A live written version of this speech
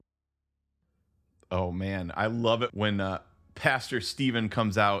Oh man, I love it when Pastor Stephen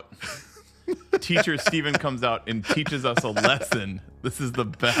comes out. Teacher Stephen comes out and teaches us a lesson. This is the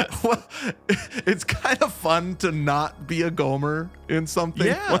best. Well, it's kind of fun to not be a Gomer in something.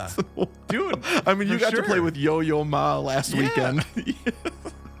 Yeah. once in a while. Dude, I mean, you for got to play sure. with Yo-Yo Ma last weekend.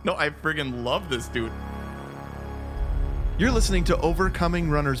 No, I friggin' love this dude. You're listening to Overcoming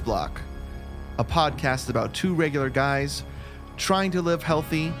Runner's Block, a podcast about two regular guys trying to live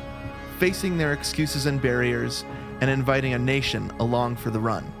healthy, facing their excuses and barriers, and inviting a nation along for the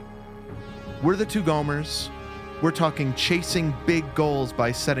run. We're the two Gomers. We're talking chasing big goals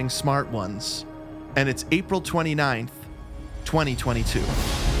by setting smart ones. And it's April 29th, 2022.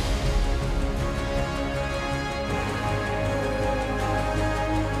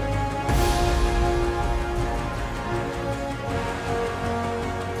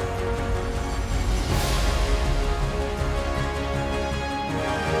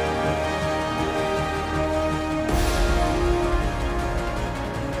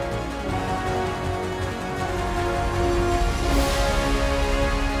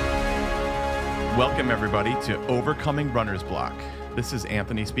 Welcome, everybody, to Overcoming Runner's Block. This is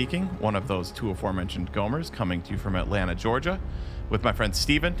Anthony speaking, one of those two aforementioned Gomers, coming to you from Atlanta, Georgia, with my friend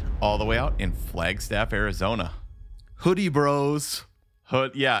Steven, all the way out in Flagstaff, Arizona. Hoodie bros.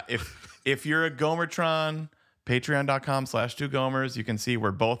 Yeah, if you're a Gomertron, patreon.com/2Gomers, you can see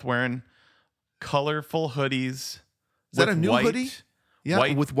we're both wearing colorful hoodies. Is that a new hoodie?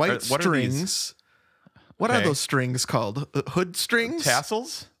 Yeah, with white what are these? strings. What are Okay. those strings called? Hood strings?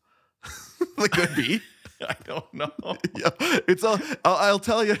 Tassels? They could be. I don't know. Yeah, I'll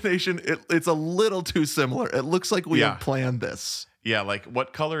tell you, Nation, it's a little too similar. It looks like we Yeah. have planned this. Yeah, like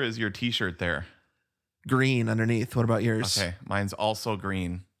what color is your t-shirt there? Green underneath. What about yours? Okay, mine's also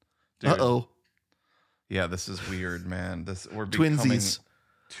green. Dude, Uh-oh. Yeah, this is weird, man. We're becoming Twinsies.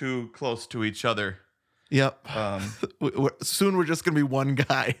 too close to each other. Yep. Soon we're just going to be one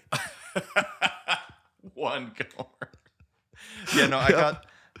guy. One Gomer. Yeah, no,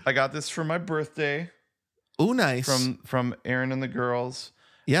 I got this for my birthday Oh, nice. from Aaron and the girls.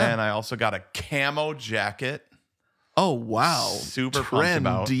 yeah. And I also got a camo jacket. Oh, wow. Super pumped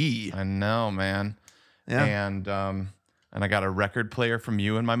about. trendy. I know, man. Yeah. And I got a record player from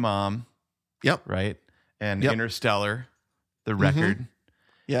you and my mom, Yep. right? And Yep. Interstellar, the record.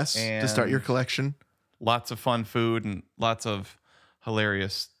 Yes. To start your And- collection. Lots of fun food and lots of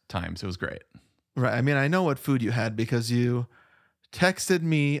hilarious times. It was great. Right. I mean, I know what food you had because you texted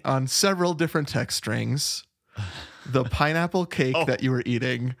me on several different text strings the pineapple cake Oh. that you were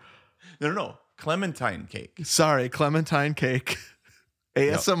eating. No. Clementine cake. Sorry, clementine cake.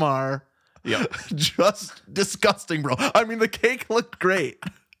 ASMR. Yeah. Just disgusting, bro. I mean, the cake looked great.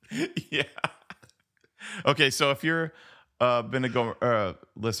 Yeah. Okay, so if you're been a Gomer,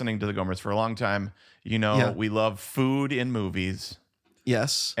 listening to the Gomers for a long time, you know Yeah. we love food in movies.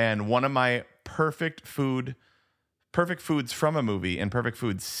 Yes. And one of my perfect foods from a movie and perfect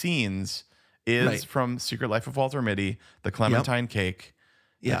food scenes is Right. from Secret Life of Walter Mitty, the Clementine cake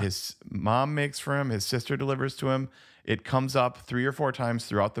Yeah. that his mom makes for him, his sister delivers to him. It comes up 3 or 4 times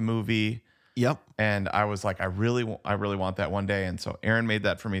throughout the movie. Yep. And I was like, I really want that one day. And so Aaron made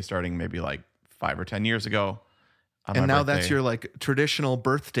that for me starting maybe like 5 or 10 years ago. On And my now that's birthday. your like traditional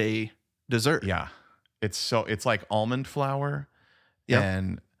birthday dessert. Yeah. It's like almond flour Yep.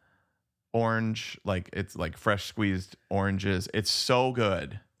 and orange, like it's like fresh squeezed oranges. It's so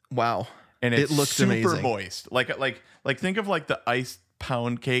good. Wow. And It it's looked super amazing. moist. Like think of like the iced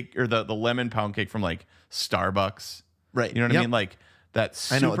pound cake or the lemon pound cake from like Starbucks. Right. You know what I Yep. mean? Like that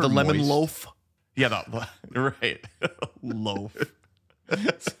I know super the lemon moist- loaf. Yeah, right. Loaf.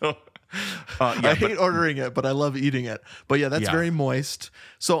 So I hate ordering it, but I love eating it. But yeah, that's Yeah. very moist.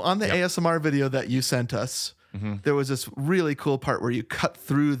 So on the Yep. ASMR video that you sent us, there was this really cool part where you cut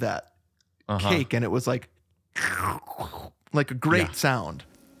through that cake and it was like a great Yeah. sound.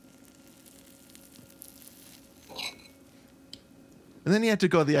 And then you had to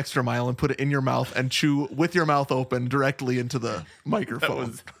go the extra mile and put it in your mouth and chew with your mouth open directly into the That microphone.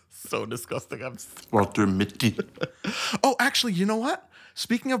 was so disgusting. Walter Mitty. Oh, actually, you know what?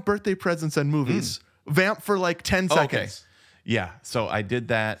 Speaking of birthday presents and movies, vamp for like 10 seconds. Yeah. So I did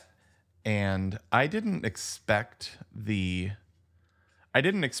that, and I didn't expect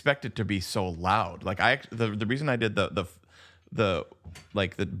it to be so loud. Like the reason I did the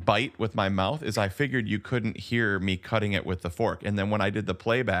bite with my mouth is I figured you couldn't hear me cutting it with the fork. And then when I did the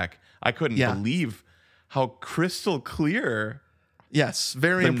playback, I couldn't Yeah. believe how crystal clear Yes,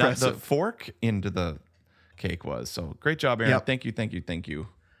 very the impressive. fork into the cake was. So great job, Aaron. Yep. Thank you.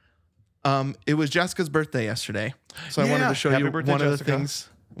 It was Jessica's birthday yesterday, so I wanted Yeah. to show Happy you birthday, one Jessica.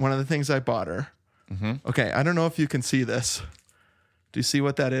 of the things I bought her. Okay, I don't know if you can see this. Do you see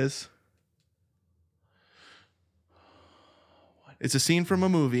what that is? It's a scene from a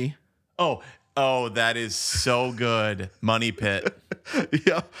movie. Oh, that is so good. Money Pit.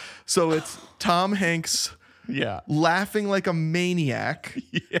 Yeah. So it's Tom Hanks Yeah. laughing like a maniac.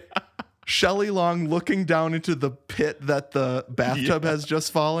 Yeah. Shelley Long looking down into the pit that the bathtub has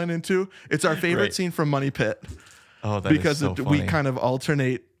just fallen into. It's our favorite Right. scene from Money Pit Oh, that because is so we funny. kind of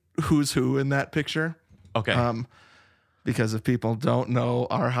alternate who's who in that picture. Okay. Because if people don't know,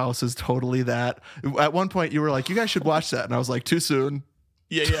 our house is totally that. At one point, you were like, "You guys should watch that," and I was like, "Too soon."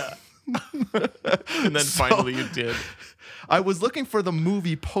 Yeah. And then finally you did. I was looking for the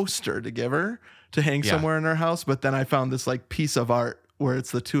movie poster to give her to hang Yeah. somewhere in our house, but then I found this like piece of art where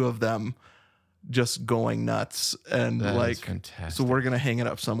it's the two of them just going nuts, and That is like, fantastic. so we're gonna hang it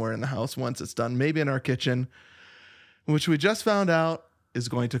up somewhere in the house once it's done, maybe in our kitchen, which we just found out is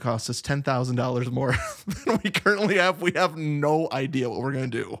going to cost us $10,000 more than we currently have. We have no idea what we're gonna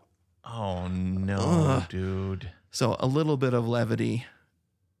do. Oh no, dude. So a little bit of levity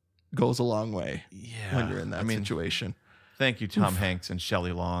goes a long way Yeah. when you're in that situation. Thank you, Tom Hanks and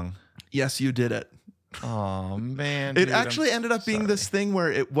Shelley Long. Yes, you did it. Oh man. It dude, actually I'm ended up being sorry. this thing where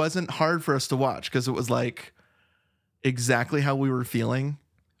it wasn't hard for us to watch because it was like exactly how we were feeling.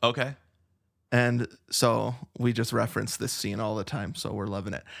 Okay. And so we just reference this scene all the time. So we're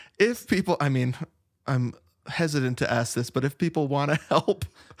loving it. If people, I mean, I'm hesitant to ask this, but if people want to help,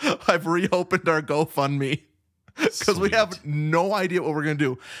 I've reopened our GoFundMe because we have Sweet. no idea what we're going to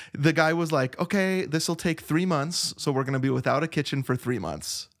do. The guy was like, okay, this will take 3 months. So we're going to be without a kitchen for 3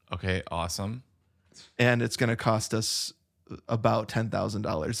 months. Okay, awesome. And it's going to cost us about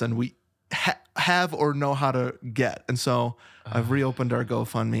 $10,000. And we have or know how to get. And so I've reopened our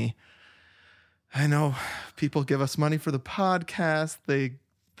GoFundMe. I know people give us money for the podcast. They've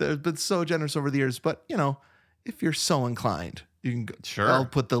been so generous over the years. But, you know, if you're so inclined, you can go. Sure. I'll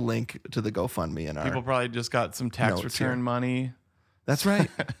put the link to the GoFundMe in our. People probably just got some tax notes return here. money. That's right.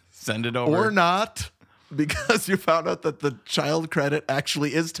 Send it over. Or not, because you found out that the child credit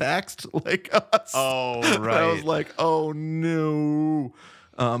actually is taxed like us. Oh, And I was right. like, oh no.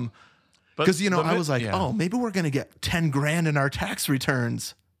 But Because, you know, the I mi- was like, yeah. oh, maybe we're going to get 10 grand in our tax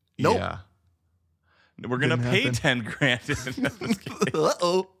returns. Nope. Yeah. We're gonna Didn't pay happen. 10 grand. No, I'm just kidding.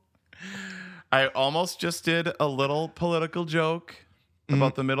 Uh-oh. I almost just did a little political joke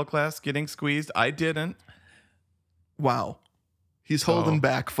about the middle class getting squeezed. I didn't. Wow. He's holding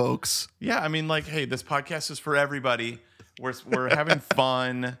back, folks. Yeah, I mean, like, hey, this podcast is for everybody. We're having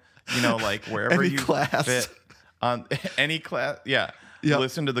fun, you know, like wherever Any you class. fit on any class. Yeah, Yep.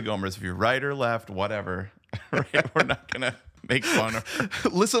 Listen to the Gomers. If you're right or left, whatever. Right? We're not gonna make fun of.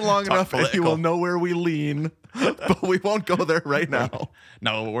 Listen long Talk enough and you will political. know where we lean, but we won't go there right now.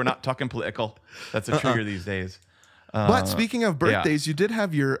 No, we're not talking political. That's a trigger these days. But speaking of birthdays, you did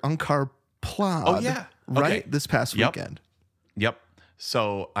have your Unkar Plod. Oh, yeah. Right? Okay. This past Yep. weekend. Yep.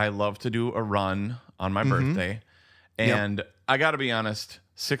 So I love to do a run on my birthday. And I got to be honest,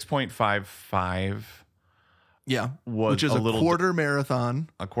 6.55, Yeah. Was Which is a a little quarter marathon.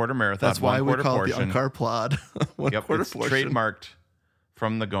 a quarter marathon. That's why we 1/4 call portion. it the Unkar Plod. One Yep, quarter it's portion. trademarked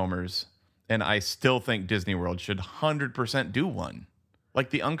from the Gomers. And I still think Disney World should 100% do one. Like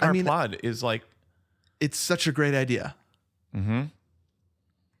the Unkar mean- Plod is like, It's such a great idea.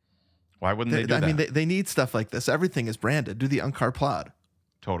 why wouldn't they do I that? mean, they need stuff like this. Everything is branded. Do the Unkar Plod.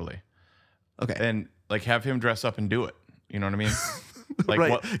 Totally. Okay. And like have him dress up and do it. You know what I mean? Like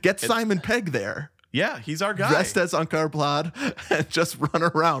right. what? Get Simon Pegg there. Yeah, he's our guy. Dressed as Unkar Plod and just run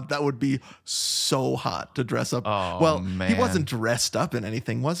around. That would be so hot to dress up. Oh, well, he man. wasn't dressed up in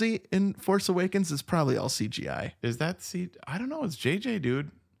anything, was he? In Force Awakens, it's probably all CGI. Is that I don't know. It's JJ,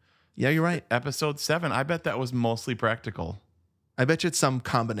 dude. Yeah, you're right. Episode 7. I bet that was mostly practical. I bet you it's some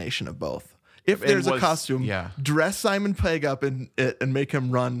combination of both. If It there's a was- costume, yeah. dress Simon Pegg up in it and make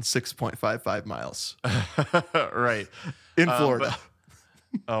him run 6.55 miles Right. in Florida.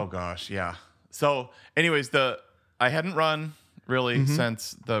 Oh gosh, yeah. So, anyways, I hadn't run really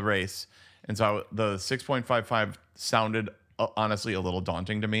since the race, and so the 6.55 sounded honestly a little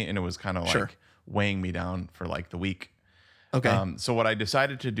daunting to me, and it was kind of like Sure. weighing me down for like the week. Okay. So what I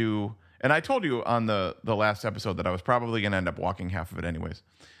decided to do, and I told you on the last episode that I was probably going to end up walking half of it anyways.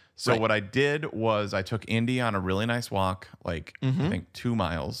 So Right. what I did was I took Indy on a really nice walk, like I think 2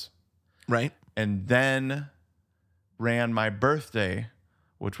 miles, right. and then ran my birthday,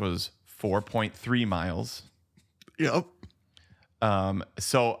 which was 4.3 miles. Yep.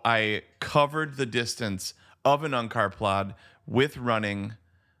 So I covered the distance of an Unkar Plod with running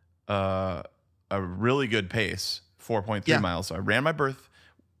a really good pace, 4.3 Yeah. miles. So I ran my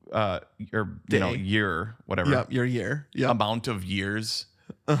your Day. year, whatever. Yep, your year. Yep. Amount of years.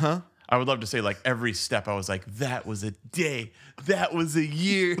 Uh-huh. I would love to say like every step I was like, that was a day, that was a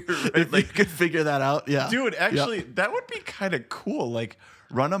year. Right? If Like, you could figure that out, yeah. dude, actually, Yep. that would be kind of cool. Like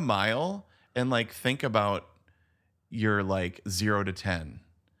run a mile and like think about your like 0 to 10.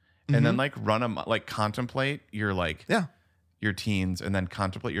 And then like like contemplate your like Yeah. your teens, and then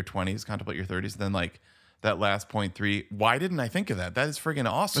contemplate your 20s, contemplate your 30s, and then like that last 0.3. Why didn't I think of that? That is friggin'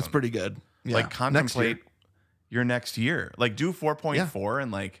 awesome. That's pretty good. Yeah. Like Next contemplate year. your next year. Like do 4.4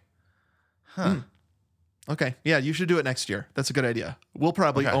 and like, Okay. Yeah, you should do it next year. That's a good idea. We'll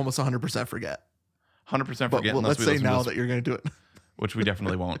probably Okay. almost 100% forget. 100% But forget unless let's we say listen to now this, that you're going to do it. which we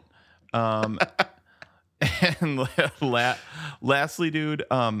definitely won't. And lastly, dude,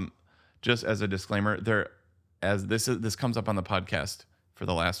 just as a disclaimer, as this comes up on the podcast for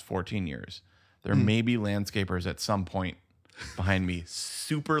the last 14 years, there may be landscapers at some point behind me,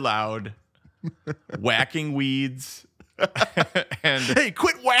 super loud, whacking weeds, and Hey,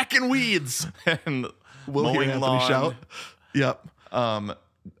 quit whacking weeds. and We'll hear mowing Anthony lawn. shout. Yep.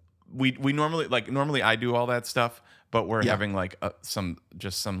 We normally I do all that stuff, but we're Yeah. having like some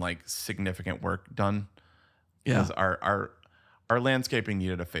like significant work done. Yeah. Because our landscaping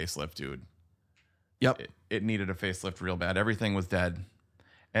needed a facelift, dude. Yep. It needed a facelift real bad. Everything was dead.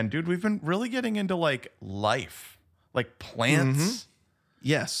 And dude, we've been really getting into like life, like plants,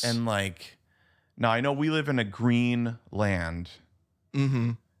 Yes. and like now I know we live in a green land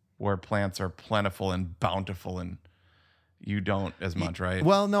where plants are plentiful and bountiful, and you don't as much, right?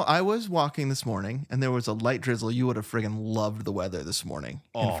 Well, no, I was walking this morning and there was a light drizzle. You would have friggin' loved the weather this morning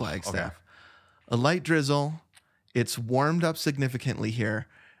in Flagstaff. okay. A light drizzle. It's warmed up significantly here.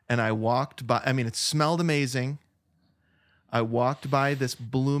 And I walked by, I mean, it smelled amazing. I walked by this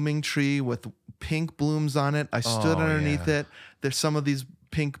blooming tree with pink blooms on it. I stood underneath it. There's some of these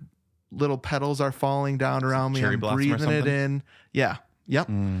pink little petals are falling down around me. cherry I'm blossom or breathing it something? in. Yeah. Yep.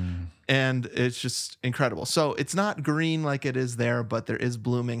 And it's just incredible. So it's not green like it is there, but there is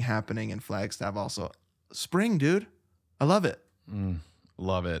blooming happening in Flagstaff also. Spring, dude. I love it.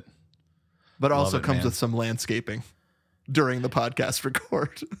 Love it. But also it, comes man. with some landscaping during the podcast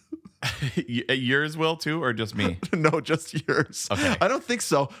record. Yours will too, or just me? No, just yours. Okay. I don't think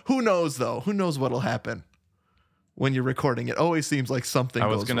so. Who knows though? Who knows what'll happen when you're recording? It always seems like something I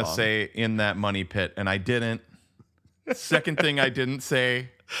was goes gonna wrong. say in that money pit, and I didn't. Second thing I didn't say.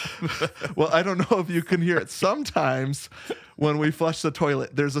 Well, I don't know if you can hear it. Sometimes when we flush the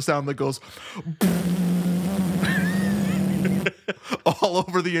toilet, there's a sound that goes all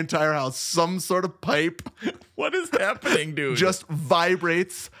over the entire house. Some sort of pipe What is happening, dude? just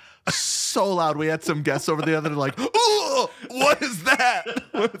vibrates so loud. We had some guests over the other day like, oh, what is that?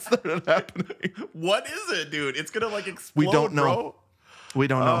 What started happening? what is it, dude? It's gonna like explode. We don't know. Bro. We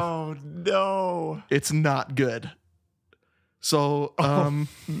don't know. Oh no. It's not good. So,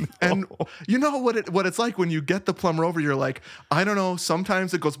 and you know what it's like when you get the Plum Rover, you're like, I don't know,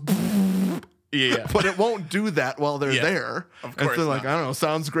 sometimes it goes, Yeah. but it won't do that while they're Yeah, there. of And course so like, not. I don't know,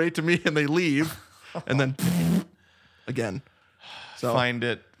 sounds great to me, and they leave, and then again. So Find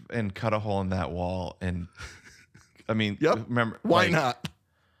it and cut a hole in that wall, and I mean, Yep. remember why like, not?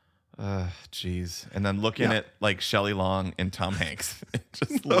 Jeez, and then look in Yeah. it like Shelley Long and Tom Hanks.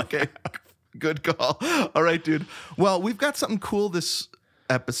 Just like, Okay. Good call. All right, dude. Well, we've got something cool this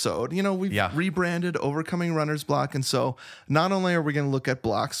episode. You know, we've rebranded Overcoming Runner's Block. And so not only are we going to look at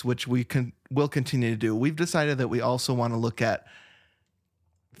blocks, which will continue to do, we've decided that we also want to look at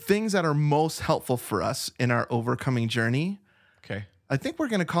things that are most helpful for us in our overcoming journey. okay. I think we're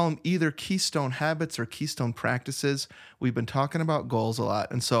going to call them either keystone habits or keystone practices. We've been talking about goals a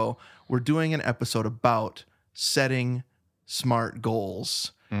lot. And so we're doing an episode about setting smart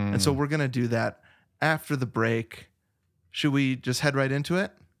goals. And so we're going to do that after the break. Should we just head right into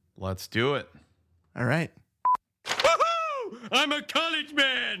it? Let's do it. All right. Woohoo! I'm a college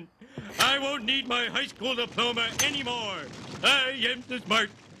man! I won't need my high school diploma anymore! I am too smart!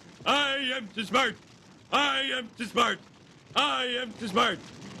 I am too smart! I am too smart! I am too smart!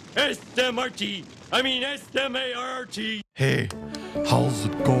 S-M-R-T! I mean S-M-A-R-T! Hey, how's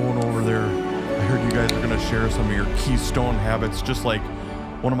it going over there? I heard you guys are going to share some of your keystone habits, just like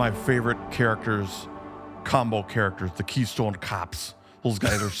one of my favorite characters, combo characters, the Keystone Cops. Those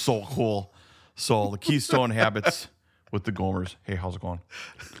guys are so cool. So the keystone habits with the Gomers. Hey, how's it going?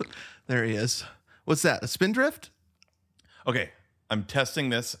 There he is. What's that? A spin drift? Okay, I'm testing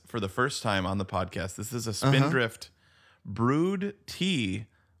this for the first time on the podcast. This is a Spindrift brewed tea,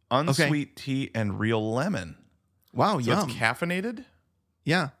 unsweet tea, and real lemon. Wow, So yum. it's caffeinated.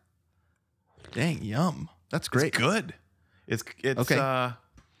 Yeah. Dang, yum. That's great. It's good. It's Okay.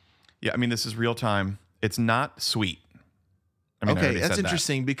 Yeah, I mean, this is real time. It's not sweet. I mean, I Okay, already that's said that.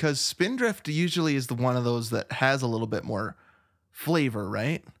 interesting because Spindrift usually is the one of those that has a little bit more flavor,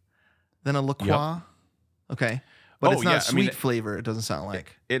 right? Than a La Croix. Okay. But Oh, it's not yeah, a I mean, sweet flavor, it doesn't sound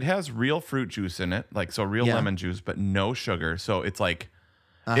like. It has real fruit juice in it, like so real Yeah. lemon juice, but no sugar. So it's like,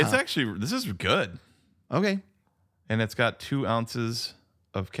 it's actually, this is good. Okay. And it's got 2 ounces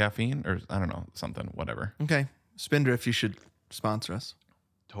of caffeine or I don't know, something, whatever. Okay. Spindrift, you should sponsor us.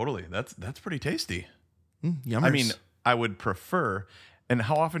 Totally. That's pretty tasty. Yummers. I mean, I would prefer. And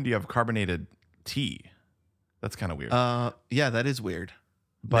how often do you have carbonated tea? That's kind of weird. yeah, that is weird.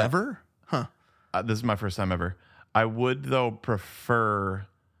 But- Never? Huh. This is my first time ever. I would though prefer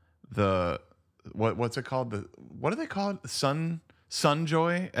the what's it called? What do they call it?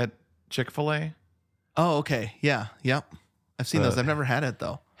 Sunjoy at Chick-fil-A. Oh, okay. Yeah. Yep. I've seen those. I've never had it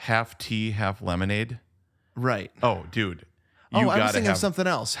though. Half tea, half lemonade. Right. Oh, dude. Oh, You I was gotta thinking have of something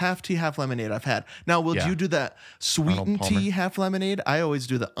else. Half tea, half lemonade. I've had. Now, will Yeah. you do that sweetened Palmer. tea, half lemonade? I always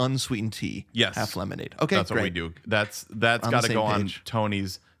do the unsweetened tea, Yes. half lemonade. Okay, That's great. what we do. That's On got the to same go on page.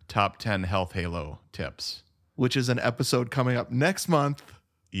 Tony's top 10 health halo tips. Which is an episode coming up next month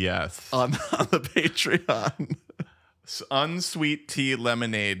Yes. on the Patreon. Unsweet tea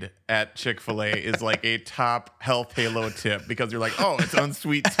lemonade at Chick-fil-A is like a top health halo tip because you're like, oh, it's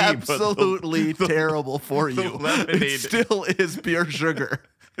unsweet tea. but the- Absolutely terrible for you. lemonade- It still is pure sugar.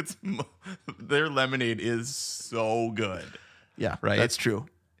 their lemonade is so good. Yeah, Right? That's true.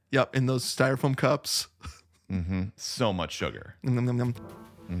 Yep, in those styrofoam cups. So much sugar. Nom, nom, nom.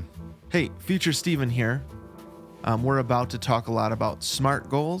 Hey, Future Steven here. We're about to talk a lot about SMART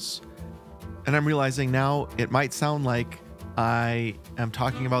goals. And I'm realizing now it might sound like I am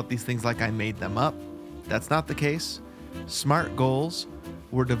talking about these things like I made them up. That's not the case. SMART goals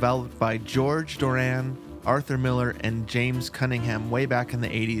were developed by George Doran, Arthur Miller, and James Cunningham way back in the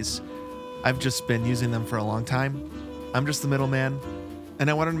 80s. I've just been using them for a long time. I'm just the middleman,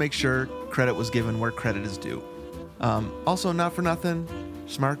 and I wanted to make sure credit was given where credit is due. Also, not for nothing,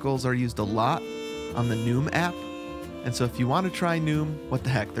 SMART goals are used a lot on the Noom app. And so if you want to try Noom, what the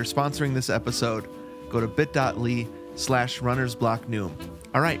heck, they're sponsoring this episode. Go to bit.ly/runnersblocknoom.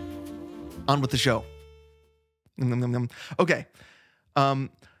 All right, on with the show. Okay.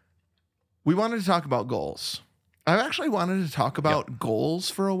 We wanted to talk about goals. I actually wanted to talk about goals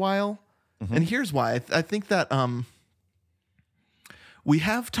for a while. And here's why. I think that we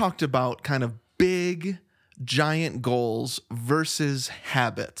have talked about kind of big, giant goals versus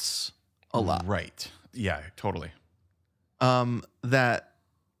habits a lot. Right. Yeah, totally. That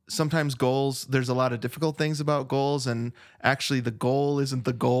sometimes goals, there's a lot of difficult things about goals, and actually the goal isn't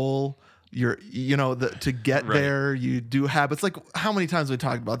the goal. To get Right. there, you do habits. Like how many times we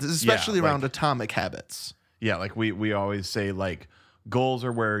talked about this, especially around atomic habits. Yeah, like we always say, like, goals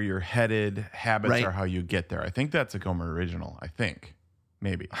are where you're headed, habits Right. are how you get there. I think that's a Gomer original. I think.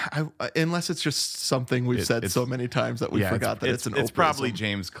 Maybe. Unless it's just something we've said so many times that we forgot that it's an It's probably Oprahism.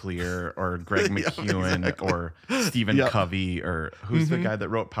 James Clear or Greg Yeah, McEwen exactly. or Stephen Yep. Covey or who's the guy that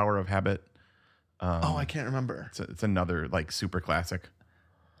wrote Power of Habit? I can't remember. It's another like super classic.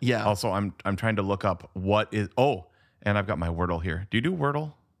 Yeah. Also, I'm trying to look up what is. Oh, and I've got my Wordle here. Do you do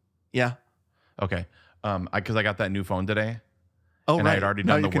Wordle? Yeah. Okay. Because I got that new phone today. Oh, And I right. had already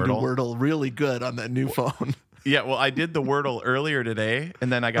now done you the can Wordle. do Wordle really good on that new phone. Yeah, well, I did the Wordle earlier today,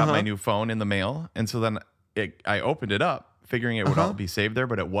 and then I got my new phone in the mail, and so then I opened it up, figuring it would all be saved there,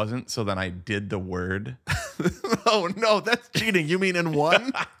 but it wasn't. So then I did the word. Oh no, that's cheating. You mean in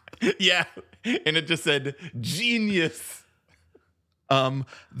one? Yeah, and it just said genius.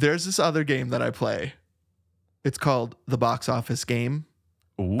 There's this other game that I play. It's called the Box Office Game,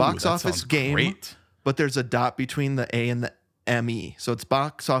 Ooh, Box that Office sounds Game. Great. but there's a dot between the A and the ME. So it's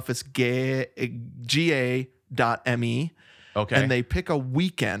Box Office GA.ME. Okay. And they pick a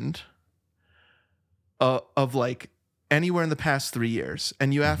weekend of like anywhere in the past 3 years,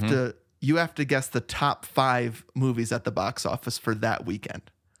 and you have to guess the top 5 movies at the box office for that weekend.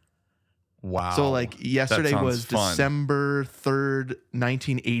 Wow. So like yesterday sounds was fun. December 3rd,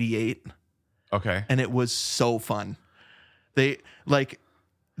 1988, Okay. and it was so fun. They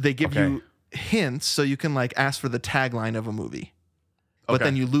give Okay. you hints so you can like ask for the tagline of a movie, but Okay.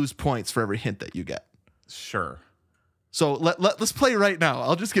 then you lose points for every hint that you get. Sure. So let's play right now.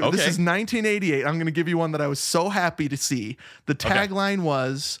 I'll just give this Okay. is 1988. I'm going to give you one that I was so happy to see. The tagline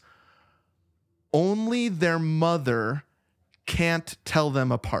was "Only their mother can't tell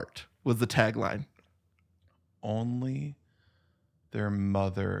them apart." Was the tagline. Only their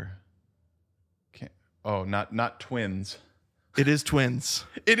mother can. Oh, not twins. It is twins.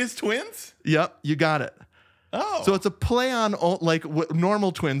 It is twins? Yep, you got it. Oh. So it's a play on like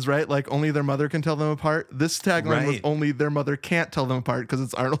normal twins, right? Like only their mother can tell them apart. This tagline was Right. only their mother can't tell them apart because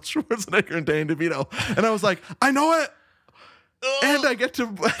it's Arnold Schwarzenegger and Danny DeVito. And I was like, I know it. And I get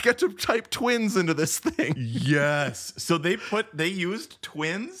to type twins into this thing. Yes. So they used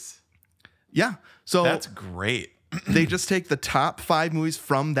twins? Yeah. So That's great. they just take the top 5 movies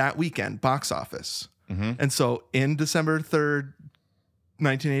from that weekend box office. And so in December 3rd,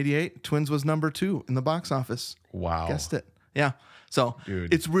 1988, Twins was number 2 in the box office. Wow. Guessed it. Yeah. So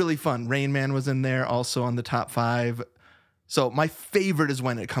Dude. it's really fun. Rain Man was in there also on the top 5. So my favorite is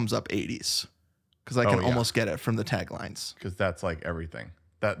when it comes up 80s because I can yeah. almost get it from the taglines. Because that's like everything.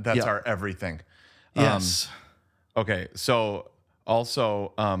 That's Yeah. our everything. Yes. Okay. So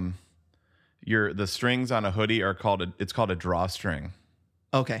also, the strings on a hoodie are called a drawstring.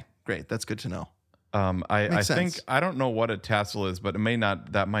 Okay. Great. That's good to know. I Makes think sense. I don't know what a tassel is, but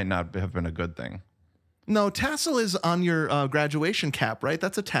that might not have been a good thing. No, tassel is on your graduation cap, right?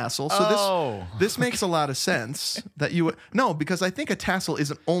 That's a tassel. So this makes a lot of sense that you would. No, because I think a tassel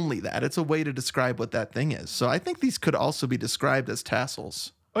isn't only that. It's a way to describe what that thing is. So I think these could also be described as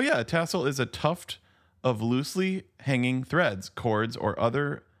tassels. Oh yeah, a tassel is a tuft of loosely hanging threads, cords, or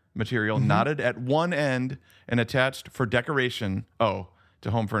other material knotted at one end and attached for decoration. To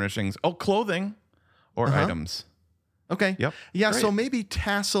home furnishings. Clothing or items. Okay. Yep. Yeah. Great. So maybe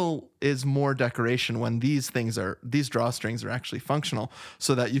tassel is more decoration when these drawstrings are actually functional,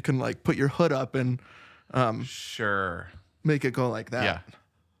 so that you can like put your hood up and Sure. make it go like that. Yeah.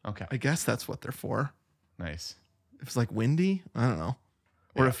 Okay. I guess that's what they're for. Nice. If it's like windy, I don't know.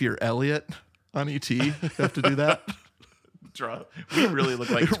 Or if you're Elliot on ET, you have to do that. We really look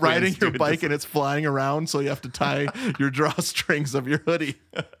like twins, Riding your dude. bike and it's flying around, so you have to tie your drawstrings of your hoodie.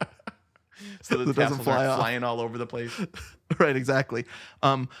 So the it doesn't tassels fly aren't off. flying all over the place. Right, exactly.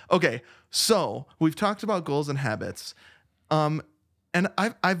 Okay, so we've talked about goals and habits, and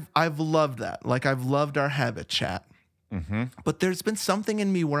I've loved that. Like I've loved our habit chat. But there's been something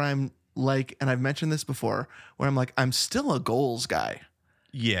in me where I'm like, and I've mentioned this before, where I'm like, I'm still a goals guy.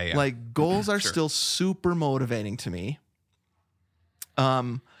 Yeah. Like goals are Sure. still super motivating to me.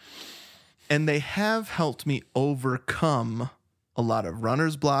 And they have helped me overcome a lot of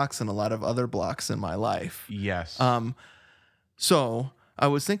runner's blocks and a lot of other blocks in my life. Yes. So I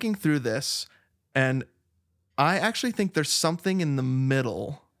was thinking through this, and I actually think there's something in the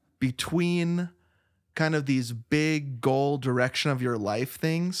middle between kind of these big goal direction of your life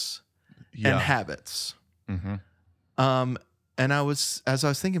things and habits. And as I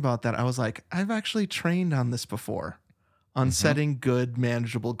was thinking about that, I was like, I've actually trained on this before, on setting good,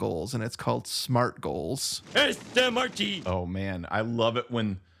 manageable goals, and it's called SMART goals. SMRT. Oh man, I love it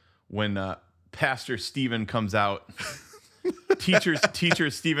when Pastor Stephen comes out. Teacher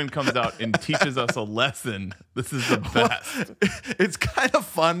Stephen comes out and teaches us a lesson. This is the best. It's kind of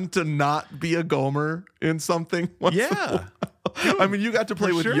fun to not be a Gomer in something. once in a Yeah. while. I mean, you got to play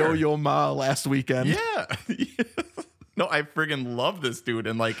For with sure. Yo-Yo Ma last weekend. Yeah. No, I friggin' love this dude.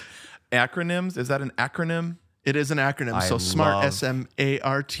 And like acronyms, is that an acronym? It is an acronym. I So SMART, love-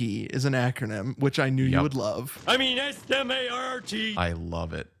 S-M-A-R-T, is an acronym, which I knew you Yep. would love. I mean SMART. I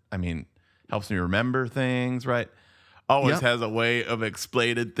love it. I mean, helps me remember things, right? Always Yep. has a way of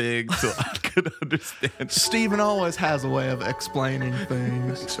explaining things so I could understand. Steven always has a way of explaining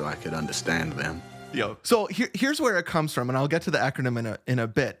things. so I could understand them. Yo, So here's where it comes from, and I'll get to the acronym in a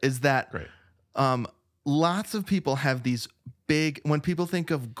bit, is that great. lots of people have these big, when people think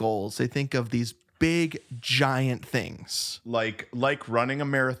of goals, they think of these big, giant things. Like running a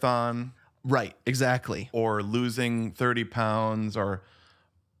marathon Right, exactly. or losing 30 pounds or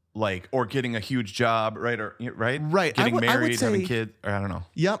getting a huge job, right? Right. Getting I would married, having say- kids, or I don't know.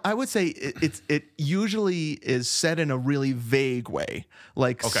 Yep, I would say it usually is said in a really vague way.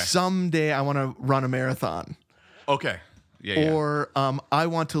 Like Okay. someday I want to run a marathon, Okay. Yeah. or I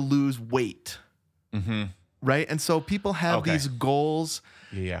want to lose weight. Right, and so people have Okay. these goals,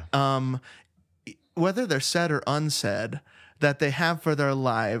 Yeah. whether they're said or unsaid, that they have for their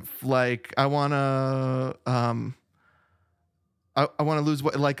life. Like I want to, I want to lose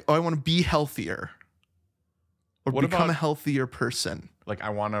weight. Like I want to be healthier, or What become about- a healthier person. Like I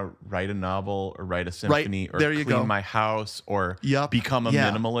want to write a novel or write a symphony or there you clean go. my house or Yep. become a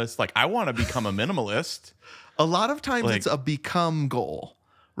Yeah. minimalist. Like I want to become a minimalist. A lot of times Like- it's a become goal,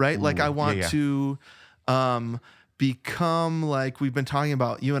 right? Like I Ooh, want yeah. to become, like we've been talking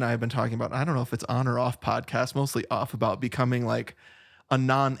about, you and I have been talking about, I don't know if it's on or off podcast, mostly off, about becoming like a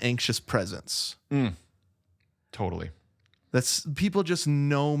non-anxious presence. Totally. That's, people just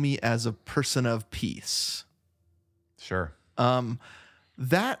know me as a person of peace. Sure.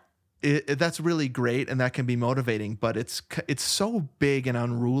 That that's really great, and that can be motivating, but it's so big and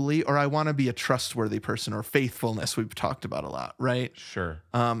unruly. Or I want to be a trustworthy person, or faithfulness we've talked about a lot, right? Sure.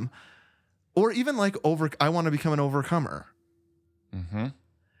 Or even like I want to become an overcomer. Mm-hmm.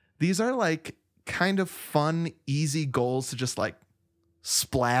 These are like kind of fun, easy goals to just like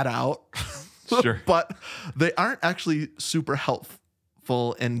splat out. Sure. But they aren't actually super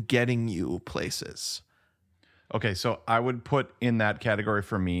helpful in getting you places. Okay, so I would put in that category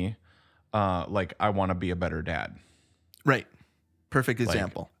for me, like I want to be a better dad. Right. Perfect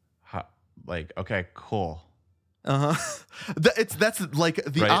example. Okay, cool. That's like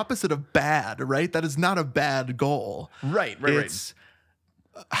the Right. opposite of bad, right? That is not a bad goal. Right. It's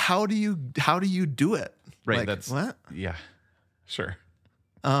how do you do it? Right. Like, That's what? Yeah. Sure.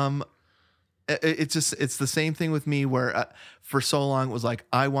 It's the same thing with me where for so long it was like,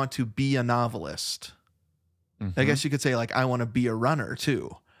 I want to be a novelist. Mm-hmm. I guess you could say like, I want to be a runner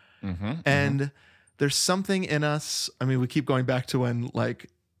too. Mm-hmm. And there's something in us. I mean, we keep going back to when like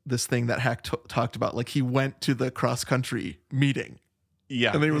this thing that Hack talked about, like he went to the cross country meeting.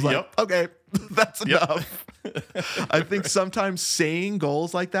 Yeah. And then he was like, Yep. okay, that's Yep. enough. I think sometimes saying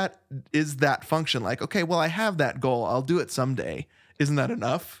goals like that is that function. Like, okay, well, I have that goal. I'll do it someday. Isn't that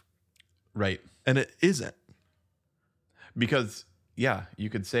enough? Right. And it isn't. Because, yeah, you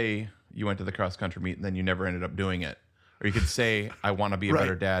could say you went to the cross country meet and then you never ended up doing it. Or you could say, I want to be a Right.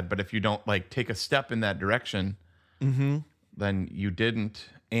 better dad. But if you don't like take a step in that direction, then you didn't.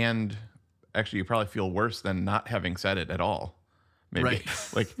 And actually, you probably feel worse than not having said it at all. Maybe. Right.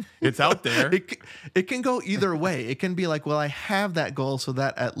 Like it's out there. It can go either way. It can be like, well, I have that goal, so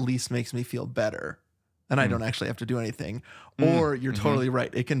that at least makes me feel better. And I don't actually have to do anything. Or you're totally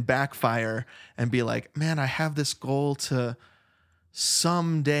right. It can backfire and be like, man, I have this goal to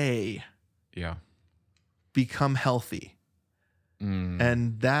someday Yeah. become healthy. Mm.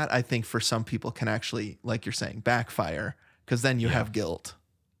 And that, I think, for some people can actually, like you're saying, backfire, because then you have guilt.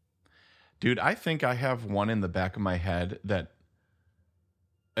 Dude, I think I have one in the back of my head that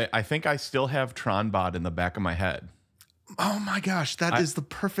I think I still have Tronbot in the back of my head. Oh my gosh, that is the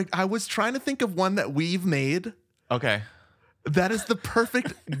perfect. I was trying to think of one that we've made. Okay. That is the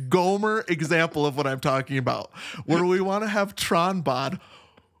perfect Gomer example of what I'm talking about, where we want to have Tronbot.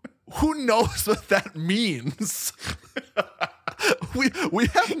 Who knows what that means? We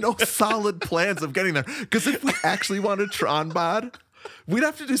have no solid plans of getting there. Because if we actually wanted Tronbot, we'd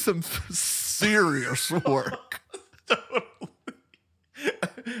have to do some serious work.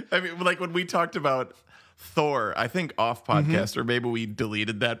 I mean, like when we talked about Thor, I think off podcast, or maybe we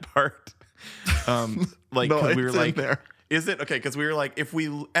deleted that part. Like, No, 'cause we were it's in like, there. is it okay? Because we were like, if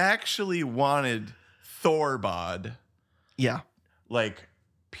we actually wanted Thorbod, Yeah. like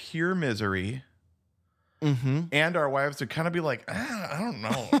pure misery, and our wives would kind of be like, I don't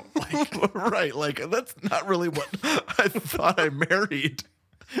know, like, Right. Like, that's not really what I thought I married.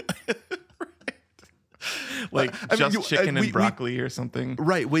 like I mean, just chicken and broccoli or something.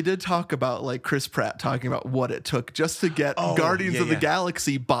 Right. We did talk about like Chris Pratt talking about what it took just to get Guardians yeah, of the yeah.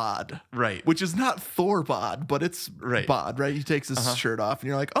 Galaxy bod. Right. Which is not Thor bod, but it's Right. bod, right? He takes his shirt off and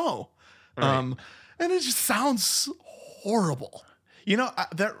you're like, oh. Right. And it just sounds horrible. You know,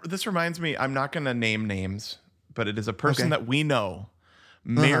 this reminds me, I'm not going to name names, but it is a person Okay. that we know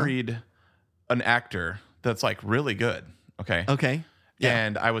married an actor that's like really good. Okay. Okay. Yeah.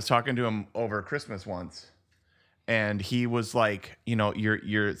 And I was talking to him over Christmas once, and he was like, you know,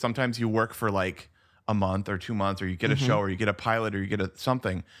 you're sometimes you work for like a month or 2 months, or you get a show, or you get a pilot, or you get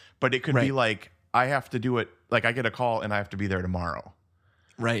something, but it could be Right. like, I have to do it. Like I get a call and I have to be there tomorrow.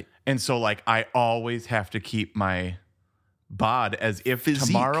 Right. And so like, I always have to keep my bod as if Physique.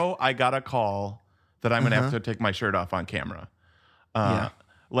 tomorrow I got a call that I'm going to have to take my shirt off on camera. Yeah.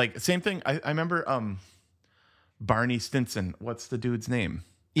 Like same thing. I remember, Barney Stinson. What's the dude's name?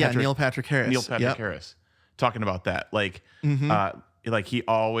 Yeah. Neil Patrick Harris. Neil Patrick Harris talking about that. Like, like he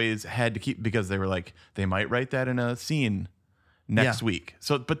always had to keep, because they were like, they might write that in a scene next Yeah. week.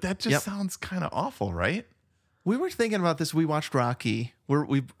 So, but that just sounds kind of awful, right? We were thinking about this. We watched Rocky.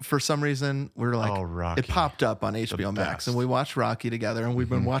 We for some reason we were like, Oh, Rocky. it popped up on HBO Max, best. and we watched Rocky together, and we've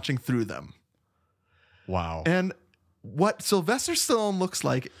been watching through them. Wow. And what Sylvester Stallone looks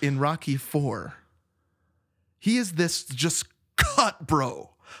like in Rocky 4, he is this just cut bro,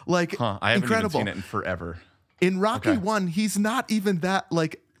 like I haven't incredible. even seen it in forever. In Rocky Okay. 1, he's not even that,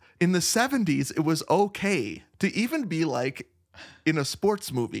 like, in the 70s, it was okay to even be like in a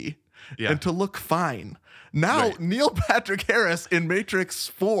sports movie Yeah. and to look fine. Now, Right. Neil Patrick Harris in Matrix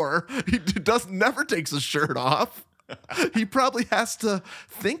 4, he never takes his shirt off. He probably has to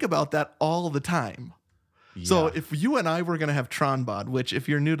think about that all the time. So Yeah. if you and I were going to have Tron Bod, which if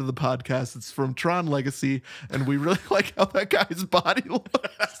you're new to the podcast, it's from Tron Legacy, and we really like how that guy's body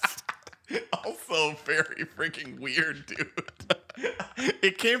looks. Also very freaking weird, dude.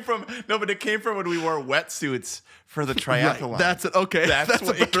 It came from when we wore wetsuits for the triathlon. Right, that's it. Okay. That's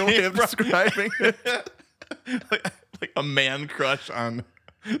what a it better way came of from. describing it. like a man crush on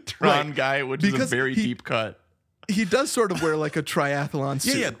Tron Right. guy, which is a Because very deep cut. He does sort of wear like a triathlon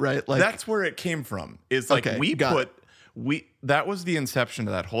suit, right? Like that's where it came from. Is like Okay, got that was the inception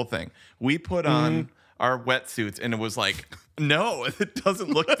of that whole thing. We put on our wetsuits and it was like, no, it doesn't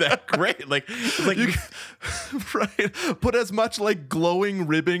look that great. Like right. Put as much like glowing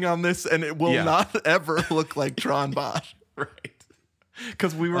ribbing on this, and it will Yeah. not ever look like Tron Bod. right.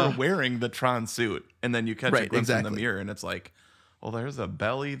 Because we were wearing the Tron suit, and then you catch a Right, glimpse in exactly. the mirror, and it's like, well, there's a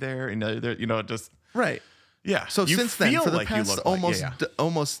belly there, and there, just Right. yeah. So you since then, feel for the like you past look like-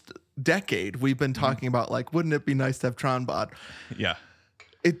 almost decade, we've been talking about like, wouldn't it be nice to have Tron Bod? yeah.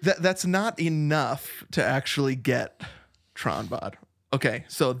 That's not enough to actually get Tron Bod. Okay,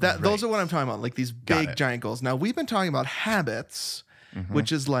 so those are what I'm talking about, like these big it. giant goals. Now we've been talking about habits,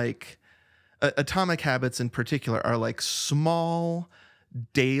 which is like atomic habits in particular are like small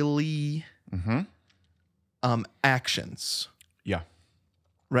daily actions, Yeah.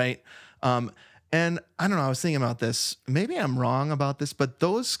 right? And I don't know, I was thinking about this. Maybe I'm wrong about this, but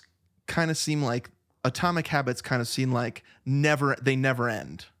those kind of seem like atomic habits kind of seem like they never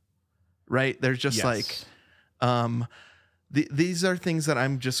end. Right? They're just Yes. like these are things that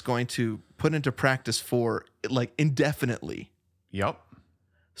I'm just going to put into practice for like indefinitely Yep.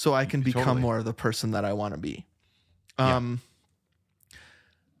 so I can become Totally. more of the person that I want to be. Yeah.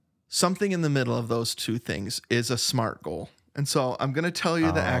 Something in the middle of those two things is a SMART goal. And so I'm going to tell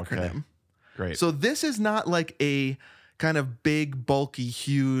you the Oh, okay. acronym. Great. So this is not like a kind of big, bulky,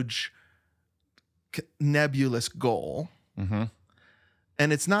 huge, nebulous goal. Mm-hmm.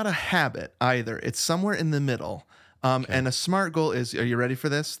 And it's not a habit either. It's somewhere in the middle. And a SMART goal is, are you ready for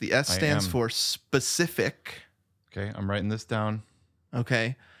this? The S I stands am. for specific. Okay, I'm writing this down.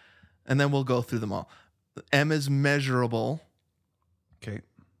 Okay. And then we'll go through them all. M is measurable. Okay.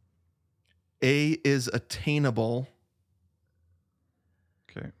 A is attainable.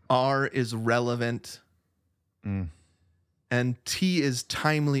 Okay. R is relevant. Mm. And T is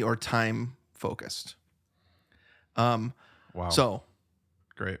timely or time focused. Wow. So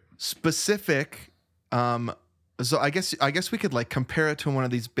great. specific. So I guess we could like compare it to one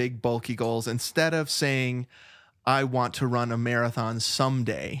of these big bulky goals. Instead of saying, I want to run a marathon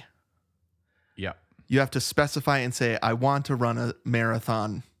someday, Yeah. you have to specify and say, I want to run a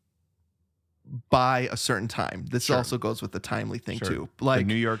marathon by a certain time. This Sure. also goes with the timely thing Sure. too. The Like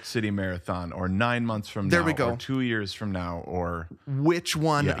New York City Marathon, or 9 months from There now, we go. or 2 years from now, or which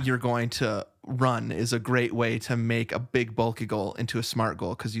one Yeah. you're going to run is a great way to make a big bulky goal into a SMART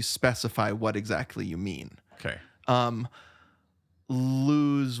goal because you specify what exactly you mean. okay.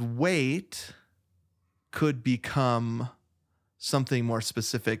 Lose weight could become something more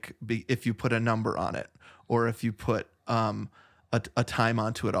specific if you put a number on it or if you put a time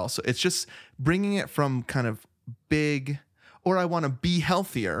onto it also. It's just bringing it from kind of big, or I want to be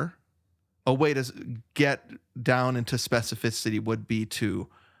healthier. A way to get down into specificity would be to,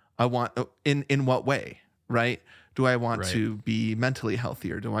 I want, in what way, right? Do I want Right. to be mentally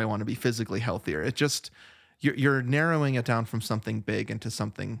healthier? Do I want to be physically healthier? It just, you're narrowing it down from something big into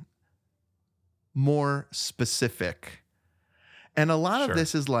something more specific. And a lot Sure. of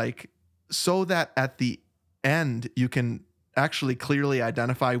this is like, so that at the end, you can actually clearly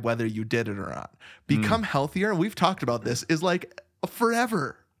identify whether you did it or not. Become healthier, and we've talked about this, is like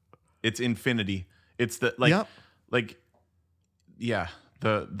forever. It's infinity. It's the like Yep. like yeah,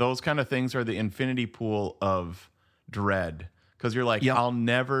 those kind of things are the infinity pool of dread, because you're like, Yep. I'll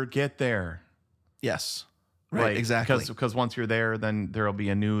never get there. Yes. Right, Like, exactly. Because once you're there, then there'll be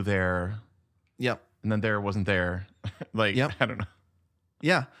a new there, Yep. and then there wasn't there. Like, Yep. I don't know.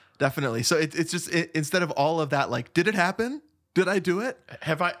 Yeah, definitely. So it's just instead of all of that, like, did it happen? Did I do it?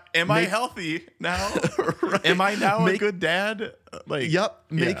 Am I Make- healthy now? Right. Am I now a Make- good dad? Like, Yep.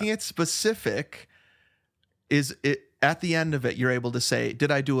 yeah. Making it specific is it at the end of it, you're able to say,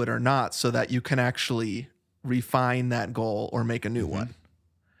 did I do it or not? So that you can actually refine that goal or make a new one.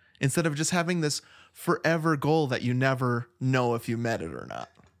 Instead of just having this forever goal that you never know if you met it or not.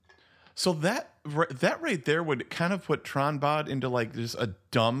 So that right there would kind of put Tronbod into like just a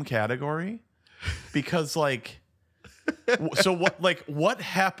dumb category, because like, so what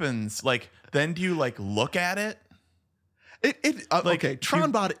happens? Like, then do you like look at it? Like, Okay,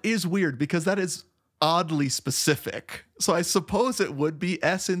 Tronbot is weird because that is oddly specific. So I suppose it would be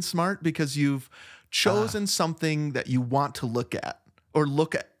S in SMART because you've chosen something that you want to look at or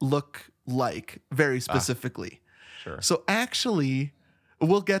look like very specifically. Sure. So actually,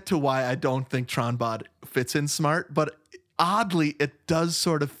 we'll get to why I don't think TronBot fits in smart, but oddly, it does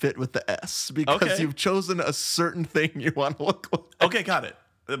sort of fit with the S because Okay. you've chosen a certain thing you want to look like. Okay, got it.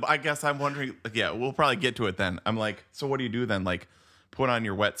 I guess I'm wondering. Yeah, we'll probably get to it then. I'm like, so what do you do then? Like, put on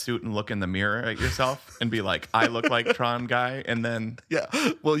your wetsuit and look in the mirror at yourself and be like, I look like Tron guy, and then Yeah.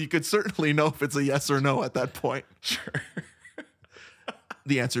 Well, you could certainly know if it's a yes or no at that point. sure.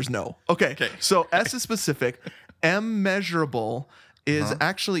 The answer is no. Okay. Okay. So S is specific. M measurable is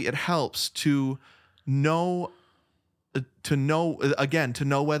actually, it helps to know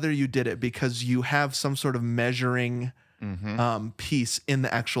whether you did it because you have some sort of measuring piece in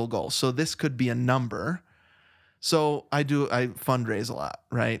the actual goal. So this could be a number. So I fundraise a lot,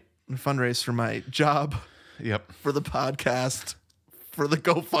 right? I fundraise for my job, Yep. for the podcast, for the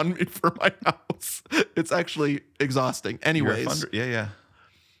GoFundMe for my house. It's actually exhausting. You're a Anyways, yeah.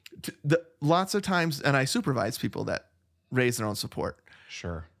 lots of times, and I supervise people that raise their own support.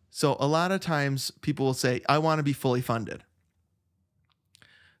 Sure. So a lot of times people will say, I want to be fully funded.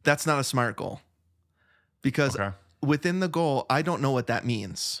 That's not a SMART goal because Okay. within the goal, I don't know what that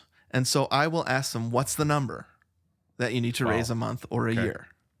means. And so I will ask them, what's the number that you need to raise a month or a year?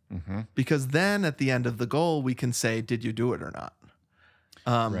 Mm-hmm. Because then at the end of the goal, we can say, did you do it or not?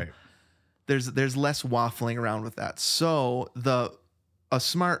 Right. There's less waffling around with that. So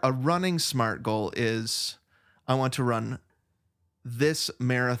a running SMART goal is, I want to run this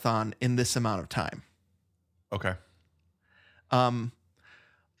marathon in this amount of time. Okay.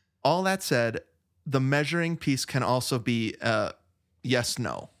 All that said, the measuring piece can also be yes,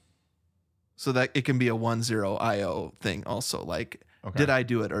 no. So that it can be a 1-0 IO thing also. Like, Okay. did I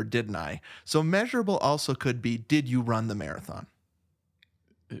do it or didn't I? So measurable also could be, did you run the marathon?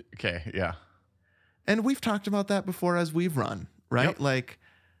 Okay. Yeah. And we've talked about that before as we've run, right? Yep. Like,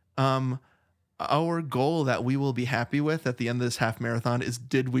 our goal that we will be happy with at the end of this half marathon is,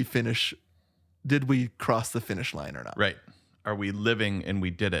 did we cross the finish line or not? Right. Are we living and we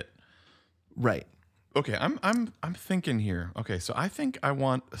did it? Right. Okay, I'm thinking here. Okay, so I think I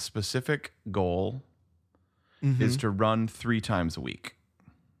want a specific goal is to run 3 times a week.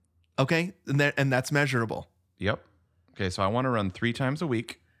 Okay. And that's measurable. Yep. Okay, so I want to run 3 times a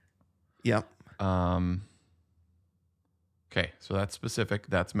week. Yep. Okay, so that's specific.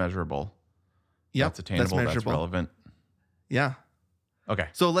 That's measurable. Yep. That's attainable. That's measurable. relevant. Yeah. Okay.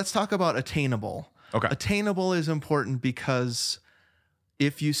 So let's talk about attainable. Okay. Attainable is important because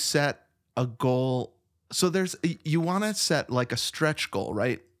if you set a goal, so you want to set like a stretch goal,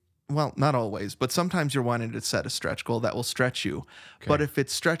 right? Well, not always, but sometimes you're wanting to set a stretch goal that will stretch you. Okay. But if it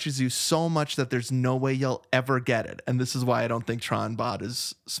stretches you so much that there's no way you'll ever get it, and this is why I don't think TronBot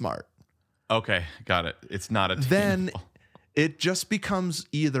is smart, Okay, got it. It's not attainable. then it just becomes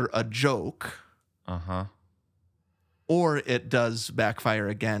either a joke or it does backfire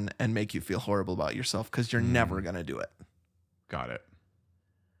again and make you feel horrible about yourself because you're never going to do it. Got it.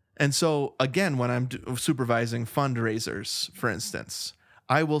 And so, again, when I'm supervising fundraisers, for instance,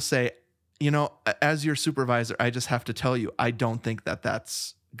 I will say, as your supervisor, I just have to tell you, I don't think that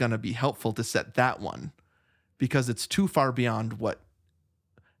that's going to be helpful to set that one because it's too far beyond what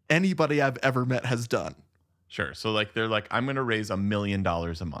anybody I've ever met has done. Sure. So like they're like, I'm gonna raise $1 million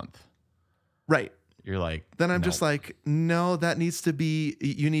a month. Right. You're like, Then I'm no. just like, no, that needs to be,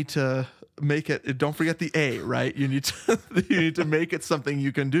 you need to make it, don't forget the A, right? You need to make it something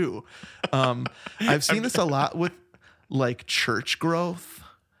you can do. I've seen this a lot with like church growth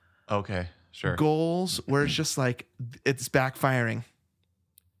Okay, sure. goals where it's just like, it's backfiring.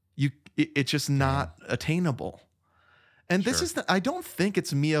 It's just not attainable. And this Sure. is, I don't think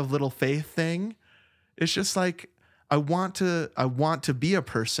it's me of little faith thing. It's just like, I want to be a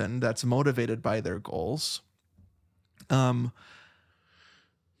person that's motivated by their goals. And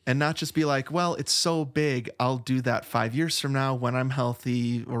not just be like, well, it's so big, I'll do that 5 years from now when I'm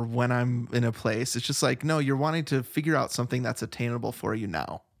healthy or when I'm in a place. It's just like, no, you're wanting to figure out something that's attainable for you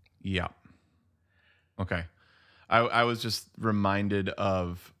now. Yeah. Okay. I was just reminded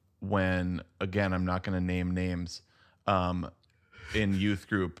of when, again, I'm not going to name names, in youth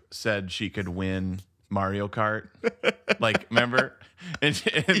group said she could win Mario Kart. Like, remember? And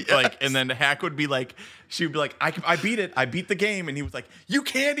Yes. like, and then Hack would be like, she would be like, I beat it. I beat the game. And he was like, you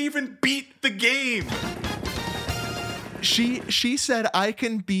can't even beat the game. She said, I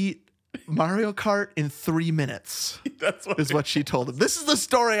can beat Mario Kart in 3 minutes. That's what Is what she told him. This is the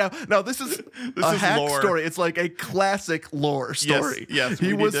story. This is a is hack lore. story. It's like a classic lore story. yes,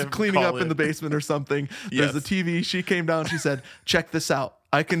 He we was need to cleaning call up in it. the basement or something. Yes. There's a TV. She came down. She said, check this out.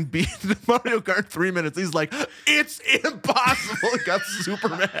 I can beat Mario Kart 3 minutes. He's like, it's impossible. He got super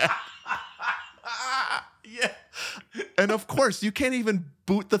mad. Yeah. And of course, you can't even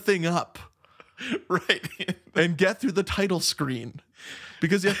boot the thing up Right. and get through the title screen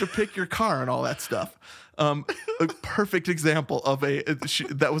because you have to pick your car and all that stuff. A perfect example of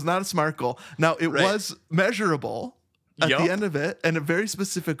that was not a SMART goal. Now, it Right. was measurable at Yup. the end of it, and a very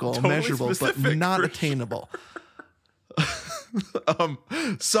specific goal, Totally measurable, specific, but not for attainable.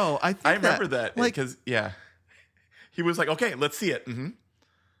 So I think I remember that like, because, yeah. He was like, okay, let's see it. Mm-hmm.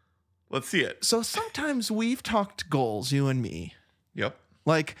 Let's see it. so sometimes we've talked goals, you and me. Yep.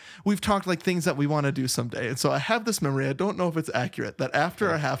 Like we've talked like things that we want to do someday. And so I have this memory. I don't know if it's accurate that after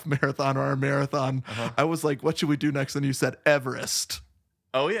a half marathon or a marathon, I was like, what should we do next? And you said Everest.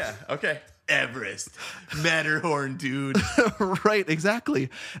 Oh, yeah. Okay. Everest. Matterhorn, dude. Right, exactly.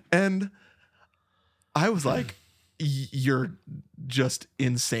 And I was like, you're just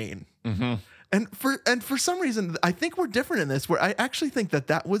insane. Mm-hmm. And for some reason, I think we're different in this, where I actually think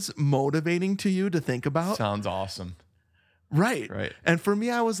that was motivating to you to think about. Sounds awesome. Right. Right. And for me,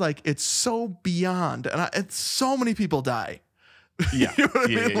 I was like, it's so beyond. And so many people die. Yeah. You know what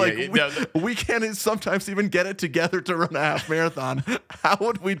I mean? Like, yeah. we can't sometimes even get it together to run a half marathon. How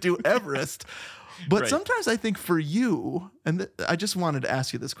would we do Everest? But Right. sometimes I think for you, and I just wanted to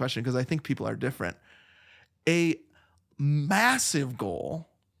ask you this question because I think people are different. A massive goal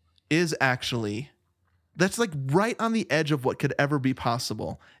is actually, that's like right on the edge of what could ever be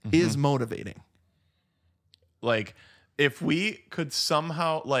possible, is motivating. Like, if we could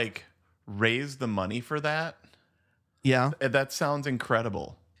somehow, like, raise the money for that, Yeah. that sounds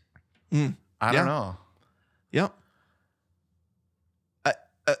incredible. I Yeah. don't know. Yep.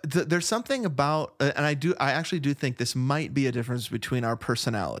 There's something about, and I actually do think this might be a difference between our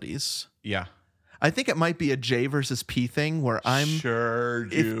personalities. Yeah. I think it might be a J versus P thing where I'm sure,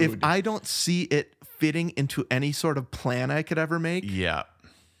 dude. if I don't see it fitting into any sort of plan I could ever make, Yeah.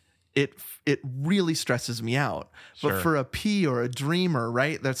 it really stresses me out. Sure. But for a P or a dreamer,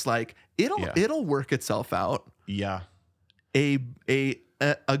 right? That's like it'll work itself out. Yeah. A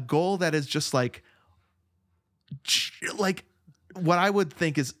goal that is just like what I would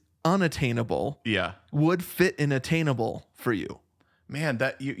think is unattainable Yeah. would fit in attainable for you. Man,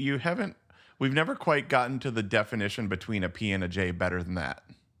 that you haven't. We've never quite gotten to the definition between a P and a J better than that.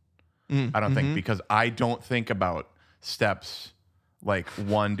 I don't think, because I don't think about steps like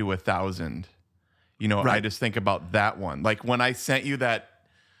 1 to 1,000. You know, I Right. just think about that one. Like when I sent you that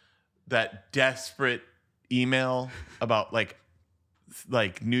desperate email about like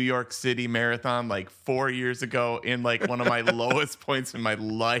New York City marathon like 4 years ago in like one of my lowest points in my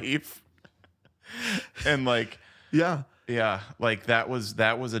life, and like Yeah. yeah, like that was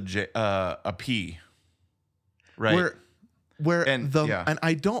a P, right? Where And- yeah. and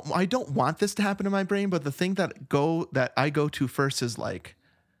I don't want this to happen in my brain, but the thing that I go to first is like,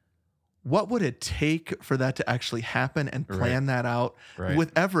 what would it take for that to actually happen and plan that out? Right.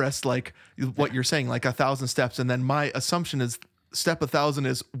 With Everest, like what you're saying, like 1,000 steps, and then my assumption is step 1,000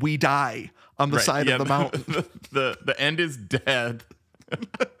 is we die on the Right, side yeah, of the mountain. The end is dead.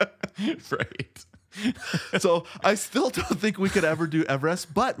 Right. So I still don't think we could ever do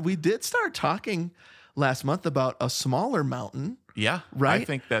Everest, but we did start talking last month about a smaller mountain. Yeah. I Right?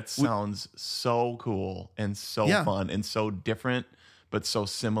 think that sounds so cool and so Yeah. fun and so different, but so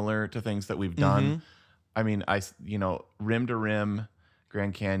similar to things that we've done. I mean, rim to rim,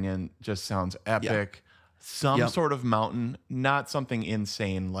 Grand Canyon just sounds epic. Some Yep. sort of mountain, not something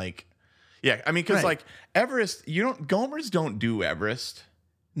insane like, yeah. I mean, because Right. like Everest, Gomers don't do Everest.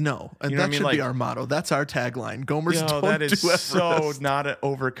 No, and You know what that I mean? should be Like- our motto. That's our tagline. Gomers No, don't that do is Everest. so not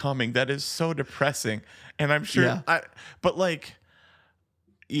overcoming. That is so depressing. And I'm sure, Yeah. but like,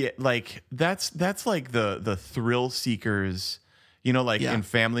 yeah, like that's like the thrill seekers, you know, like Yeah. in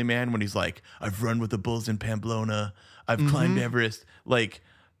Family Man when he's like, I've run with the bulls in Pamplona, I've climbed Everest. Like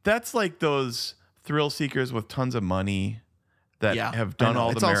that's like those thrill seekers with tons of money that Yeah, have I done know. all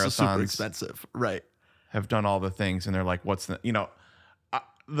the it's also super marathons, expensive, right? have done all the things, and they're like, what's the, you know,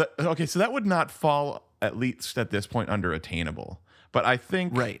 okay, so that would not fall, at least at this point, under attainable. But I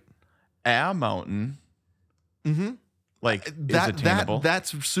think Right. a mountain, like, is attainable.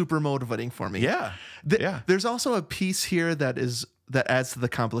 That's super motivating for me. Yeah. Yeah. There's also a piece here that adds to the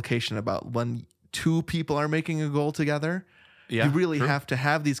complication about when two people are making a goal together. Yeah, You really true. have to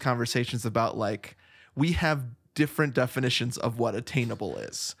have these conversations about like we have different definitions of what attainable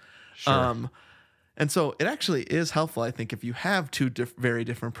is. Sure. And so it actually is helpful, I think, if you have two very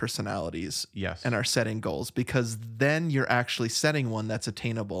different personalities Yes. and are setting goals, because then you're actually setting one that's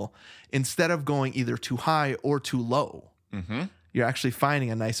attainable instead of going either too high or too low. You're actually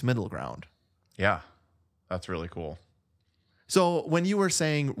finding a nice middle ground. Yeah. That's really cool. So when you were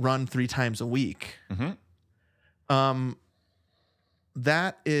saying run 3 times a week, that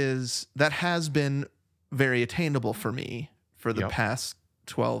has been very attainable for me for the past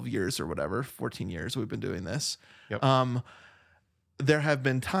 12 years or whatever, 14 years we've been doing this. Yep. There have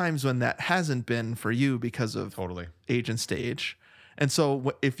been times when that hasn't been for you because of age and stage. And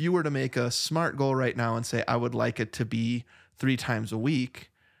so if you were to make a SMART goal right now and say, I would like it to be 3 times a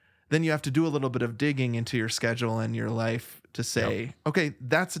week, then you have to do a little bit of digging into your schedule and your life to say, okay,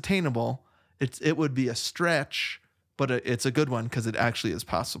 that's attainable. It would be a stretch, but it's a good one because it actually is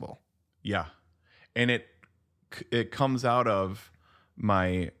possible. Yeah. And it comes out of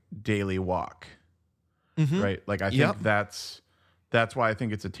my daily walk, right? Like I think that's why I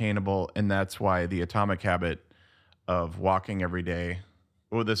think it's attainable. And that's why the atomic habit of walking every day.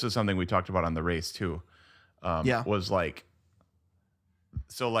 Well, this is something we talked about on the race too. Was like,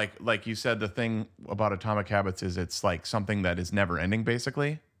 so like you said, the thing about atomic habits is it's like something that is never ending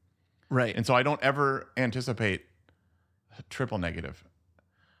basically. Right. And so I don't ever anticipate triple negative.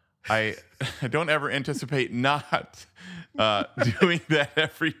 I don't ever anticipate not doing that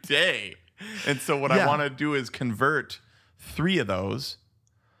every day. And so what I want to do is convert 3 of those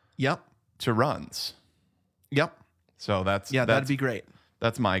to runs. Yep. So that'd be great.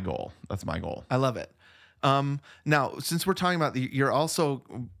 That's my goal. I love it. Now, since we're talking about you're also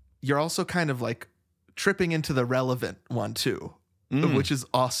kind of like tripping into the relevant one too, which is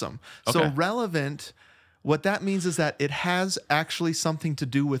awesome. Okay. So relevant, what that means is that it has actually something to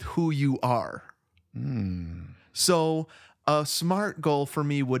do with who you are. So a SMART goal for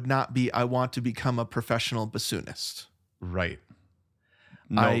me would not be, I want to become a professional bassoonist. Right.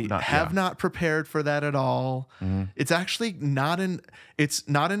 No, I have not prepared for that at all. It's actually it's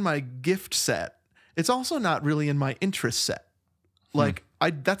not in my gift set. It's also not really in my interest set. Like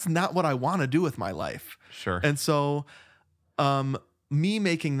that's not what I want to do with my life. Sure. And so, me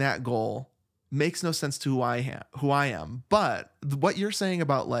making that goal makes no sense to who I am. But what you're saying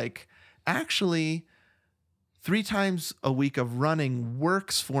about like, actually 3 times a week of running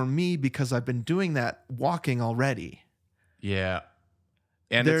works for me because I've been doing that walking already. Yeah.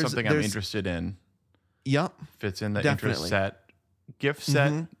 And it's something I'm interested in. Yep. Fits in the interest set. Gift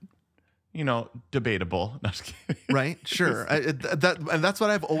set, debatable. Not just kidding. Right? Sure. And that's what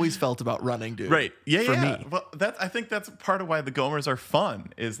I've always felt about running, dude. Right. Yeah, for me. Well, I think that's part of why the Gomers are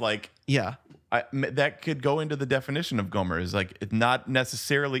fun is like... Yeah. That could go into the definition of Gomer is like it's not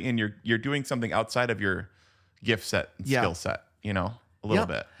necessarily in you're doing something outside of your gift set and skill set, a little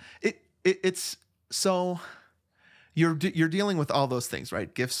bit. It's so... You're dealing with all those things,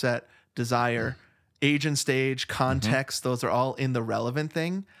 right? Gift set, desire, age and stage, context. Those are all in the relevant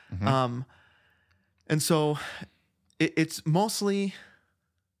thing. And so it's mostly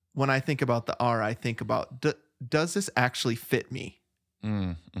when I think about the R, I think about, does this actually fit me?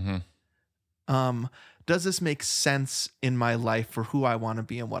 Does this make sense in my life for who I want to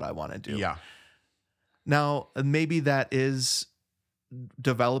be and what I want to do? Yeah. Now, maybe that is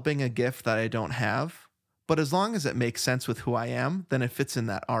developing a gift that I don't have. But as long as it makes sense with who I am, then it fits in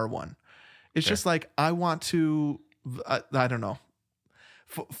that R1. It's just like, I want to, I don't know.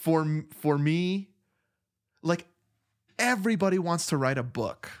 For me, like everybody wants to write a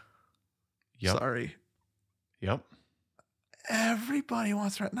book. Yep. Sorry. Yep. Everybody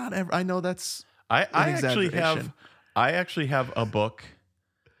wants to write, not every, I know that's I actually have a book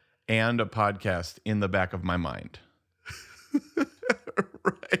and a podcast in the back of my mind.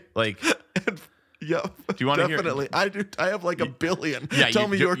 Right. Like, yep. Do you want to hear? Definitely. I do. I have like a billion. Yeah. Tell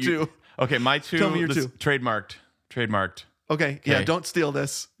me your 2. Okay, my 2. Tell me your 2. Trademarked. Okay. Yeah. Don't steal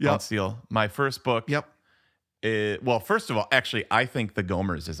this. Yep. Don't steal. My first book. Yep. Well, first of all, actually, I think The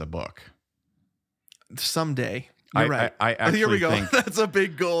Gomers is a book. Someday. You're right. I actually here we go. think that's a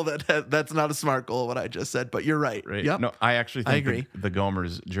big goal. That's not a SMART goal, what I just said, but you're right. Right. Yep. No, I actually think I agree. The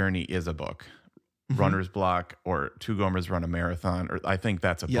Gomers journey is a book. Runner's Block or 2 Gomers Run a Marathon. Or I think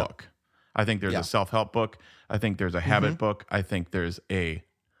that's a book. I think there's a self-help book. I think there's a habit book. I think there's a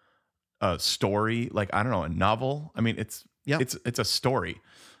story, like, I don't know, a novel. I mean, it's a story.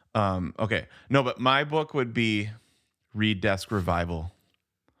 Okay. No, but my book would be Read Desk Revival.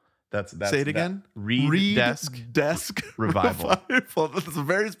 That's Say it again. Read Desk Revival. That's a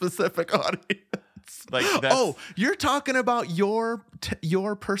very specific audience. Like you're talking about your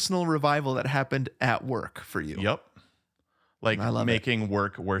personal revival that happened at work for you. Yep. Like making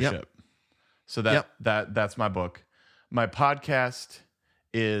work worship. Yep. So that's my book. My podcast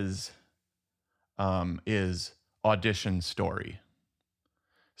is Audition Story.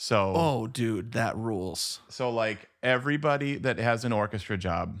 So, Oh, dude, that rules. so like everybody that has an orchestra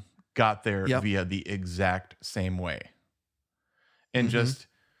job got there Yep. via the exact same way. And Mhm. just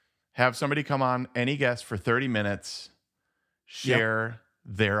have somebody come on, any guest for 30 minutes, share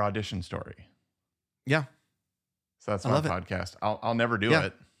their audition story. Yeah. So that's I my love it. podcast. I'll never do Yeah.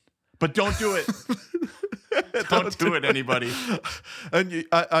 it. But don't do it. Don't do it, anybody. And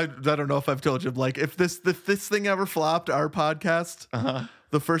I don't know if I've told you, like, if this thing ever flopped, our podcast, Uh-huh.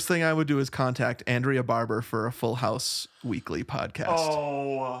 the first thing I would do is contact Andrea Barber for a Full House weekly podcast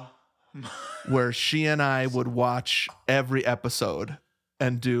Oh. where she and I would watch every episode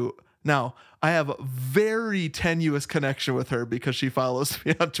and do. Now, I have a very tenuous connection with her because she follows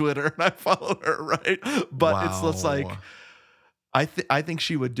me on Twitter and I follow her, right? But it's just like, Wow. I think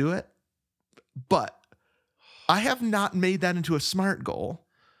she would do it, but I have not made that into a SMART goal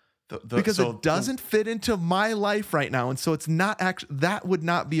because it doesn't fit into my life right now, and so it's not actually, that would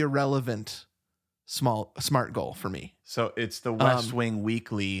not be a relevant SMART goal for me. So it's the West Wing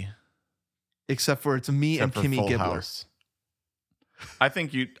Weekly, Except for it's me except and for Kimmy Full Gibbler. House. I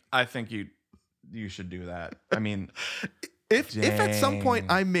think you should do that. I mean, If at some point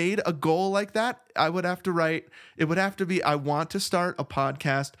Dang. I made a goal like that, I would have to write. It would have to be, I want to start a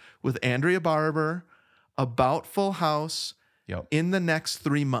podcast with Andrea Barber about Full House yep. in the next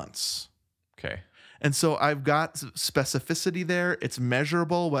 3 months. Okay. And so I've got specificity there. It's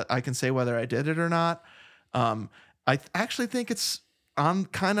measurable. What I can say whether I did it or not. I actually think it's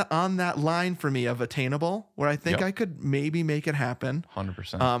kind of on that line for me of attainable, where I think Yep. I could maybe make it happen.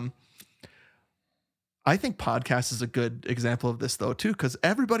 100%. I think podcast is a good example of this though too, because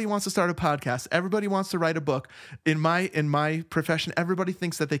everybody wants to start a podcast. Everybody wants to write a book. In my profession, everybody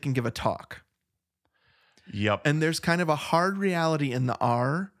thinks that they can give a talk. Yep. And there's kind of a hard reality in the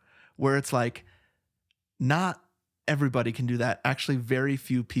R where it's like, not everybody can do that. Actually, very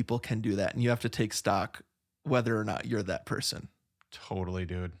few people can do that. And you have to take stock whether or not you're that person. Totally,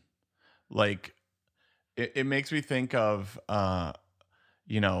 dude. Like, it makes me think of,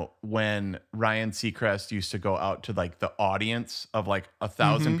 when Ryan Seacrest used to go out to like the audience of like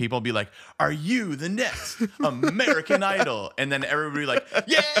 1,000 people, be like, "Are you the next American Idol?" And then everybody like,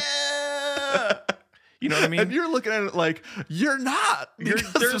 "Yeah." You know what I mean? And you're looking at it like, you're not.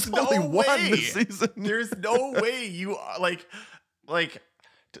 Because There's no only one way. this season. There's no way you are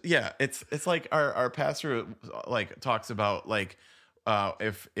yeah, it's like our pastor like talks about like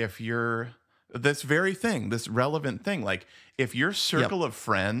if you're this very thing, this relevant thing, like if your circle of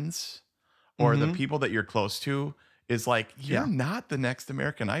friends or the people that you're close to is like, you're not the next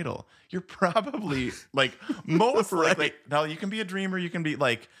American Idol, you're probably like most likely. Now you can be a dreamer, you can be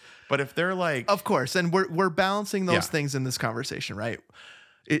like, but if they're like, Of course. And we're balancing those things in this conversation, right?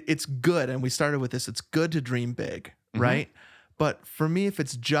 It's good. And we started with this. It's good to dream big, right? But for me, if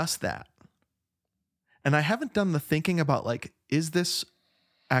it's just that, and I haven't done the thinking about like, is this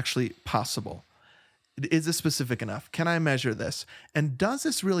actually possible? Is this specific enough? Can I measure this? And does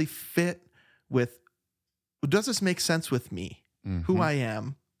this really fit with, does this make sense with me, who I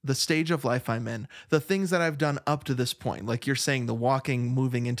am, the stage of life I'm in, the things that I've done up to this point? Like you're saying, the walking,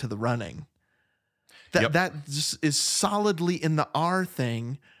 moving into the running. That just is solidly in the R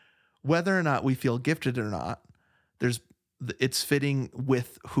thing, whether or not we feel gifted or not. It's fitting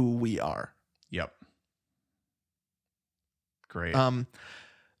with who we are. Yep. Great.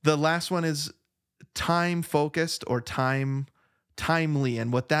 The last one is time focused or timely.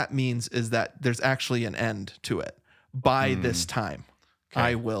 And what that means is that there's actually an end to it. By this time,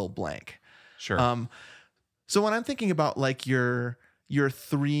 I will blank. Sure. So when I'm thinking about like your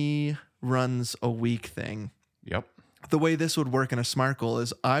 3 runs a week thing, Yep. the way this would work in a SMART goal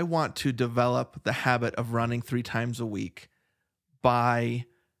is I want to develop the habit of running 3 times a week by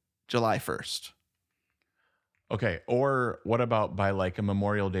July 1st. Okay. Or what about by like a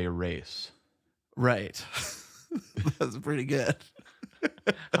Memorial Day race? Right. That's pretty good.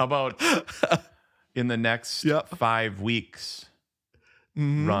 How about in the next 5 weeks,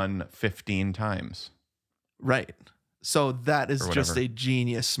 run 15 times? Right. So that is Or just whatever. a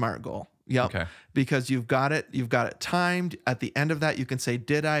genius SMART goal. Yep. Okay. Because you've got it timed. At the end of that, you can say,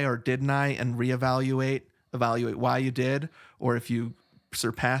 did I or didn't I? And evaluate why you did. Or if you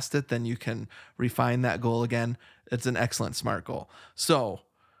surpassed it, then you can refine that goal again. It's an excellent SMART goal. So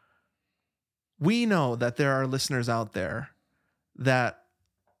we know that there are listeners out there that,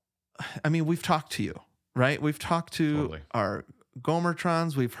 I mean, we've talked to you, right? We've talked to Totally. our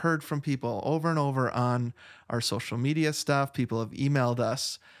Gomertrons. We've heard from people over and over on our social media stuff. People have emailed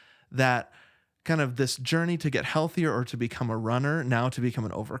us that kind of this journey to get healthier or to become a runner, now to become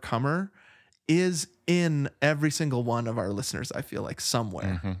an overcomer, is in every single one of our listeners, I feel like,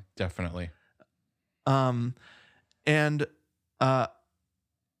 somewhere. Definitely. And we're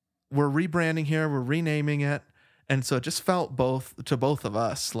rebranding here, we're renaming it. And so it just felt to both of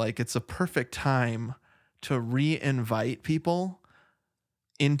us like it's a perfect time to re-invite people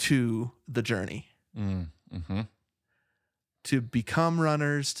into the journey. To become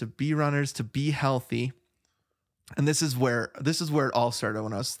runners, to be healthy. And this is where it all started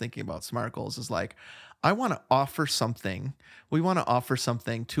when I was thinking about SMART goals, is like, I want to offer something. We want to offer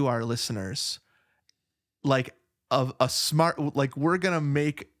something to our listeners, like a SMART, like we're going to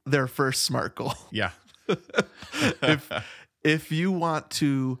make their first SMART goal. Yeah. If you want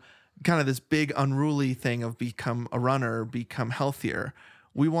to kind of this big unruly thing of become a runner, become healthier,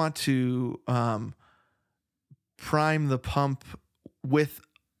 we want to prime the pump with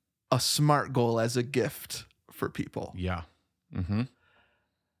a SMART goal as a gift for people. Yeah.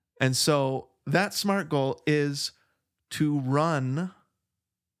 And so that SMART goal is to run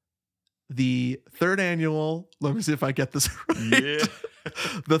the third annual, let me see if I get this right. Yeah.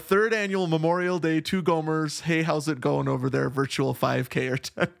 The third annual Memorial Day Two Gomers, hey, how's it going over there? Virtual 5K or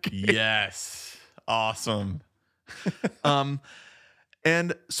 10K. Yes. Awesome.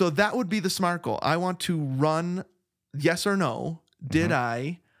 And so that would be the SMART goal. I want to run, yes or no, did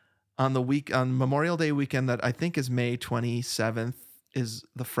I, on Memorial Day weekend that I think is May 27th is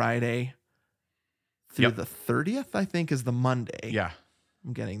the Friday through the 30th, I think is the Monday. Yeah.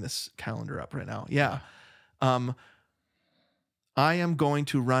 I'm getting this calendar up right now. Yeah. I am going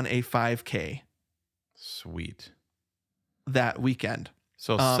to run a 5K Sweet. that weekend.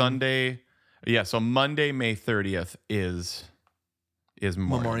 So Sunday, so Monday, May 30th is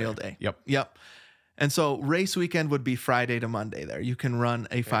Memorial Day. Yep. And so race weekend would be Friday to Monday there. You can run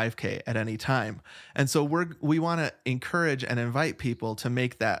a 5K at any time. And so we want to encourage and invite people to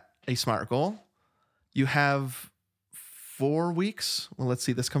make that a SMART goal. You have 4 weeks. Well, let's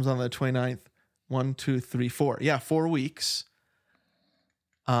see. This comes on the 29th. 1, 2, 3, 4. Yeah, 4 weeks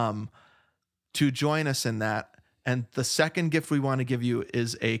to join us in that. And the second gift we want to give you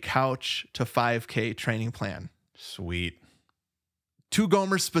is a Couch to 5K training plan. Sweet. Two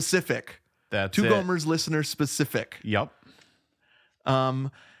Gomers specific. That's Two it. Gomers listener specific. Yep.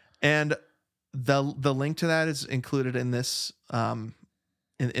 And the link to that is included in this in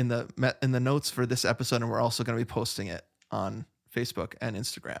the notes for this episode, and we're also going to be posting it on Facebook and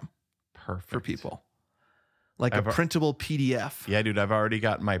Instagram. Perfect. For people. Like a printable PDF. Yeah, dude, I've already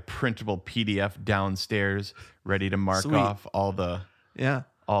got my printable PDF downstairs ready to mark off all the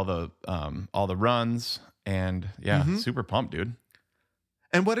runs, and super pumped, dude.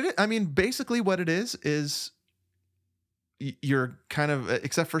 And basically what it is you're kind of,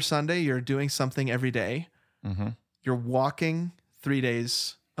 except for Sunday, you're doing something every day. You're walking 3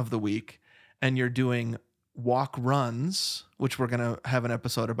 days of the week, and you're doing walk runs, which we're going to have an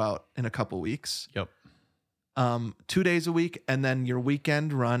episode about in a couple weeks. Yep. 2 days a week. And then your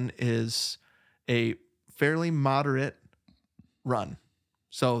weekend run is a fairly moderate run.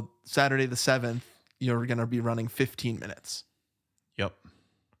 So Saturday the 7th, you're going to be running 15 minutes. Yep.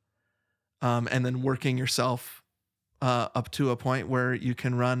 And then working yourself up to a point where you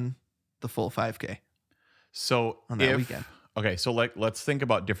can run the full 5K. So on that weekend. Okay, so let's think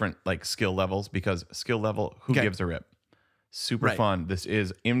about different skill levels, because skill level, who gives a rip? Super fun. This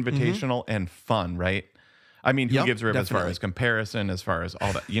is invitational and fun, right? I mean, who gives a rip as far as comparison, as far as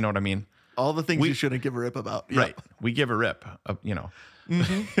all that, you know what I mean? All the things you shouldn't give a rip about. Yep. Right. We give a rip,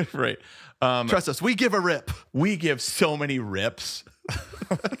 right. Trust us, we give a rip. We give so many rips.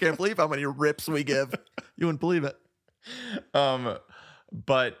 I can't believe how many rips we give. You wouldn't believe it.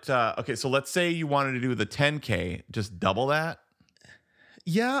 But okay, so let's say you wanted to do the 10K, just double that.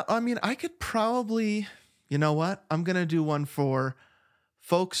 Yeah, I mean, I could probably, you know what? I'm going to do one for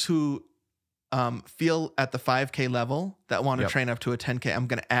folks who feel at the 5K level that want to train up to a 10K. I'm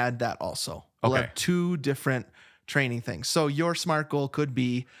going to add that also. We'll have 2 different training things. So your SMART goal could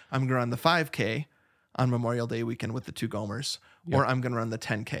be, I'm going to run the 5K on Memorial Day weekend with the Two Gomers, or I'm going to run the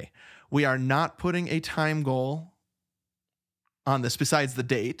 10K. We are not putting a time goal on this besides the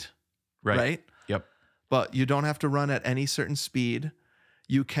date, right? Yep. But you don't have to run at any certain speed.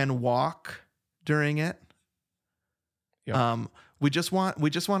 You can walk during it. Yep. We just want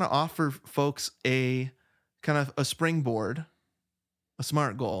to offer folks a kind of a springboard, a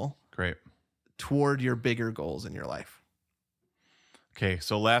SMART goal. Great. Toward your bigger goals in your life. Okay,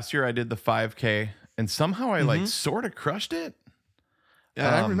 so last year I did the 5K, and somehow I sort of crushed it.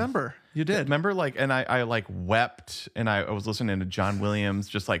 Yeah, I remember you did. Remember, and I wept, and I was listening to John Williams,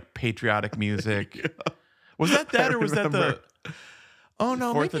 just patriotic music. Was that or was that the? Oh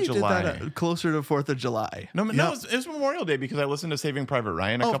no, 4th maybe of you July. did that closer to 4th of July. No, Yep. it was Memorial Day because I listened to Saving Private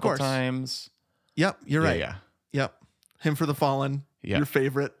Ryan a of couple course. times. Yep, you're right. Yeah. Yep. Hymn for the Fallen. Yeah. Your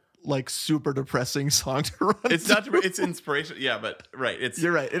favorite, like, super depressing song to run. It's to. not. It's inspiration. Yeah, but right. It's.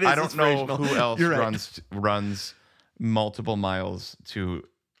 You're right. It is I don't know inspirational. who else You're right. runs multiple miles to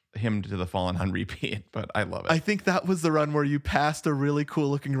Hymn to the Fallen on repeat, but I love it. I think that was the run where you passed a really cool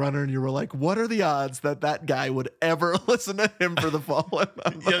looking runner and you were like, what are the odds that that guy would ever listen to Hymn for the Fallen?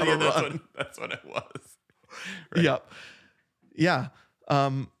 That's what it was. Right. Yep. Yeah.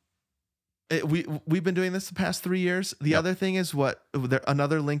 We've been doing this the past 3 years. The other thing is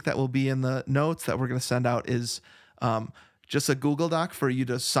another link that will be in the notes that we're going to send out is just a Google Doc for you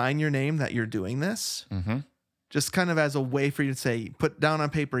to sign your name that you're doing this. Mm-hmm. Just kind of as a way for you to say, put down on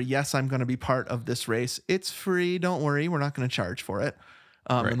paper, yes, I'm going to be part of this race. It's free. Don't worry. We're not going to charge for it.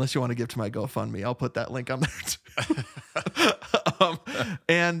 Right. Unless you want to give to my GoFundMe. I'll put that link on there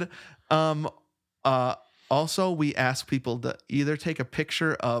too. Also, we ask people to either take a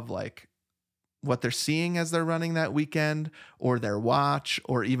picture of like what they're seeing as they're running that weekend or their watch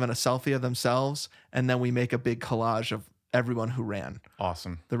or even a selfie of themselves. And then we make a big collage of everyone who ran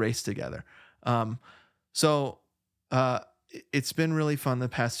Awesome. the race together. It's been really fun the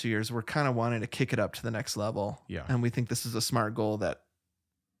past 2 years. We're kind of wanting to kick it up to the next level. Yeah. And we think this is a smart goal that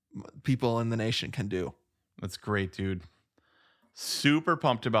people in the nation can do. That's great, dude. Super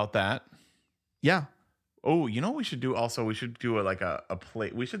pumped about that. Yeah. Oh, you know what we should do? Also, we should do a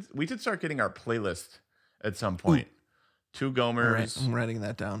play. We should start getting our playlist at some point. Two All right. Gomers I'm writing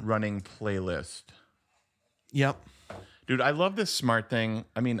that down. running playlist. Yep. Dude, I love this smart thing.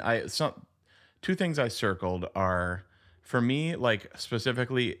 I mean, two things I circled are, for me, like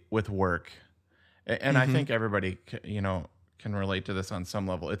specifically with work, and I think everybody, can relate to this on some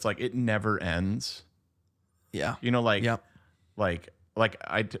level. It's like it never ends. Yeah. Like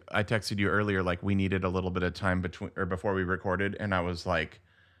I texted you earlier, like we needed a little bit of time before we recorded, and I was like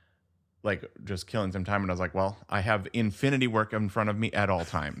just killing some time, and I was like, well, I have infinity work in front of me at all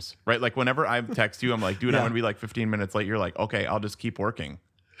times, right? Like whenever I text you, I'm like, dude, I'm gonna be like 15 minutes late. You're like, okay, I'll just keep working.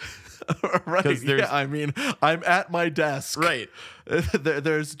 Right. Yeah. I mean, I'm at my desk. Right.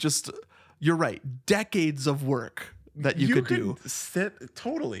 There's just, you're right, decades of work that you could do. Sit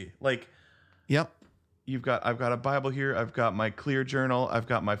totally. Like, Yep. I've got a Bible here. I've got my clear journal. I've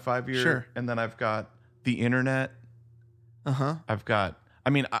got my 5-year, Sure. and then I've got the internet. Uh-huh.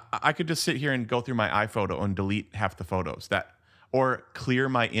 I could just sit here and go through my iPhoto and delete half the photos or clear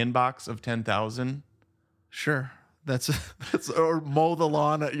my inbox of 10,000. Sure. That's or mow the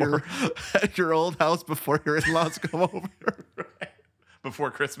lawn at your old house before your in-laws come over. Right. Before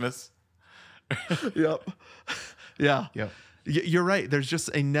Christmas. Yep. Yeah. Yep. You're right. There's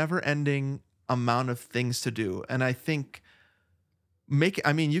just a never-ending amount of things to do, and I think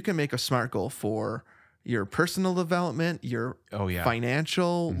you can make a SMART goal for your personal development, your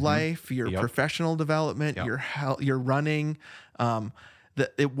financial life, your professional development, your health, your running.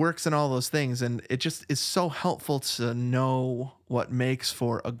 It works in all those things, and it just is so helpful to know what makes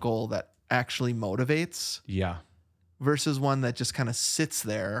for a goal that actually motivates. Yeah. Versus one that just kind of sits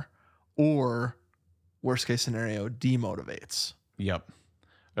there, or worst case scenario, demotivates. Yep.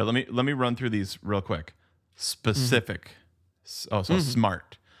 All right, let me run through these real quick. Specific.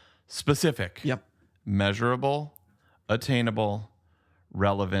 SMART. Specific. Yep. Measurable, attainable,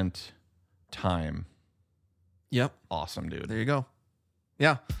 relevant, time. Yep. Awesome, dude. There you go.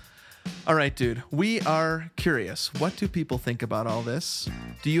 Yeah. All right, dude. We are curious. What do people think about all this?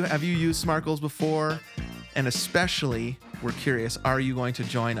 Have you used SMART goals before? And especially, we're curious, are you going to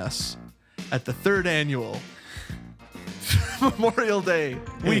join us at the 3rd annual Memorial Day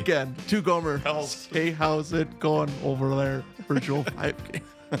weekend? Two Gomer. Hey, how's it going over there? Virtual 5K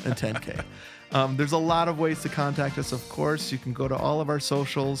and 10K. There's a lot of ways to contact us, of course. You can go to all of our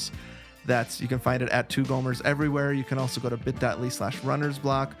socials. You can find it at Two Gomers everywhere. You can also go to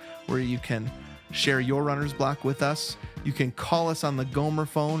bit.ly/runnersblock, where you can share your runner's block with us. You can call us on the Gomer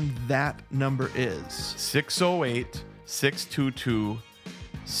phone. That number is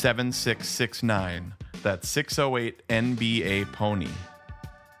 608-622-7669. That's 608 NBA Pony.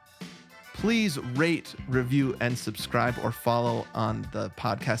 Please rate, review, and subscribe or follow on the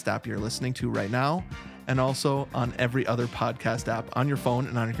podcast app you're listening to right now, and also on every other podcast app on your phone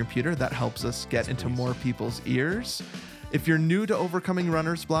and on your computer. That helps us get into more people's ears. If you're new to Overcoming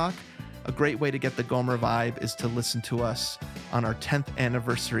Runner's Block, a great way to get the Gomer vibe is to listen to us on our 10th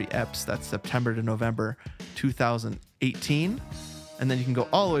anniversary eps. That's September to November 2018. And then you can go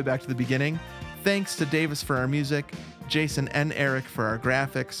all the way back to the beginning. Thanks to Davis for our music, Jason and Eric for our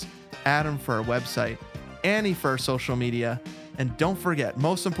graphics, Adam for our website, Annie for our social media, And don't forget,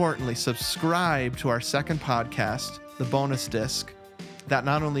 most importantly, subscribe to our second podcast, The Bonus Disc. That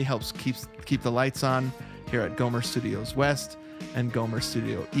not only helps keep the lights on here at Gomer Studios West and Gomer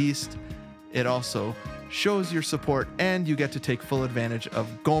Studio East, it also shows your support, and you get to take full advantage of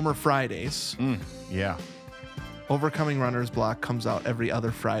Gomer Fridays. Yeah. Overcoming Runner's Block comes out every other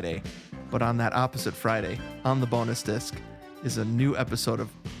Friday, but on that opposite Friday, on the bonus disc, is a new episode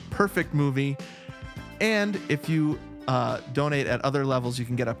of Perfect Movie. And if you donate at other levels, you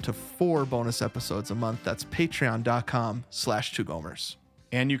can get up to 4 bonus episodes a month. That's patreon.com/2gomers.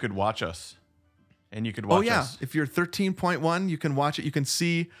 And you could watch us. Us. If you're 13.1, you can watch it. You can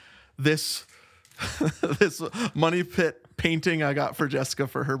see this this money pit painting I got for Jessica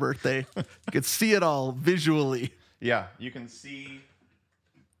for her birthday. You can see it all visually. Yeah, you can see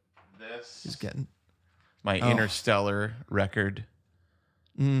this. He's getting My Interstellar record.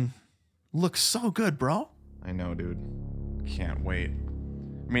 looks so good, bro. I know, dude. Can't wait.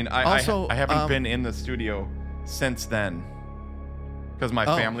 I mean, I haven't been in the studio since then because my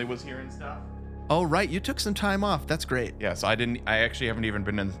family was here and stuff. Oh, right. You took some time off. That's great. Yeah, so I actually haven't even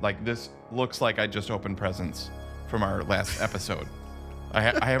been in, like, this looks like I just opened presents from our last episode. I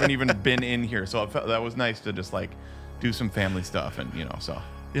haven't even been in here, so that was nice to just, like, do some family stuff, and, so.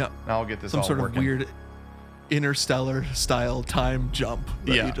 Yeah. Now I'll get this some all sort working. of weird Interstellar style time jump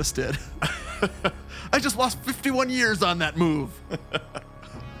that you just did. I just lost 51 years on that move.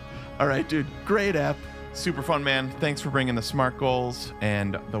 All right, dude. Great app. Super fun, man. Thanks for bringing the SMART goals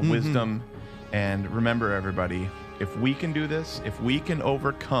and the wisdom. And remember, everybody, if we can do this, if we can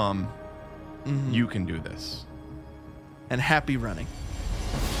overcome, you can do this. And happy running.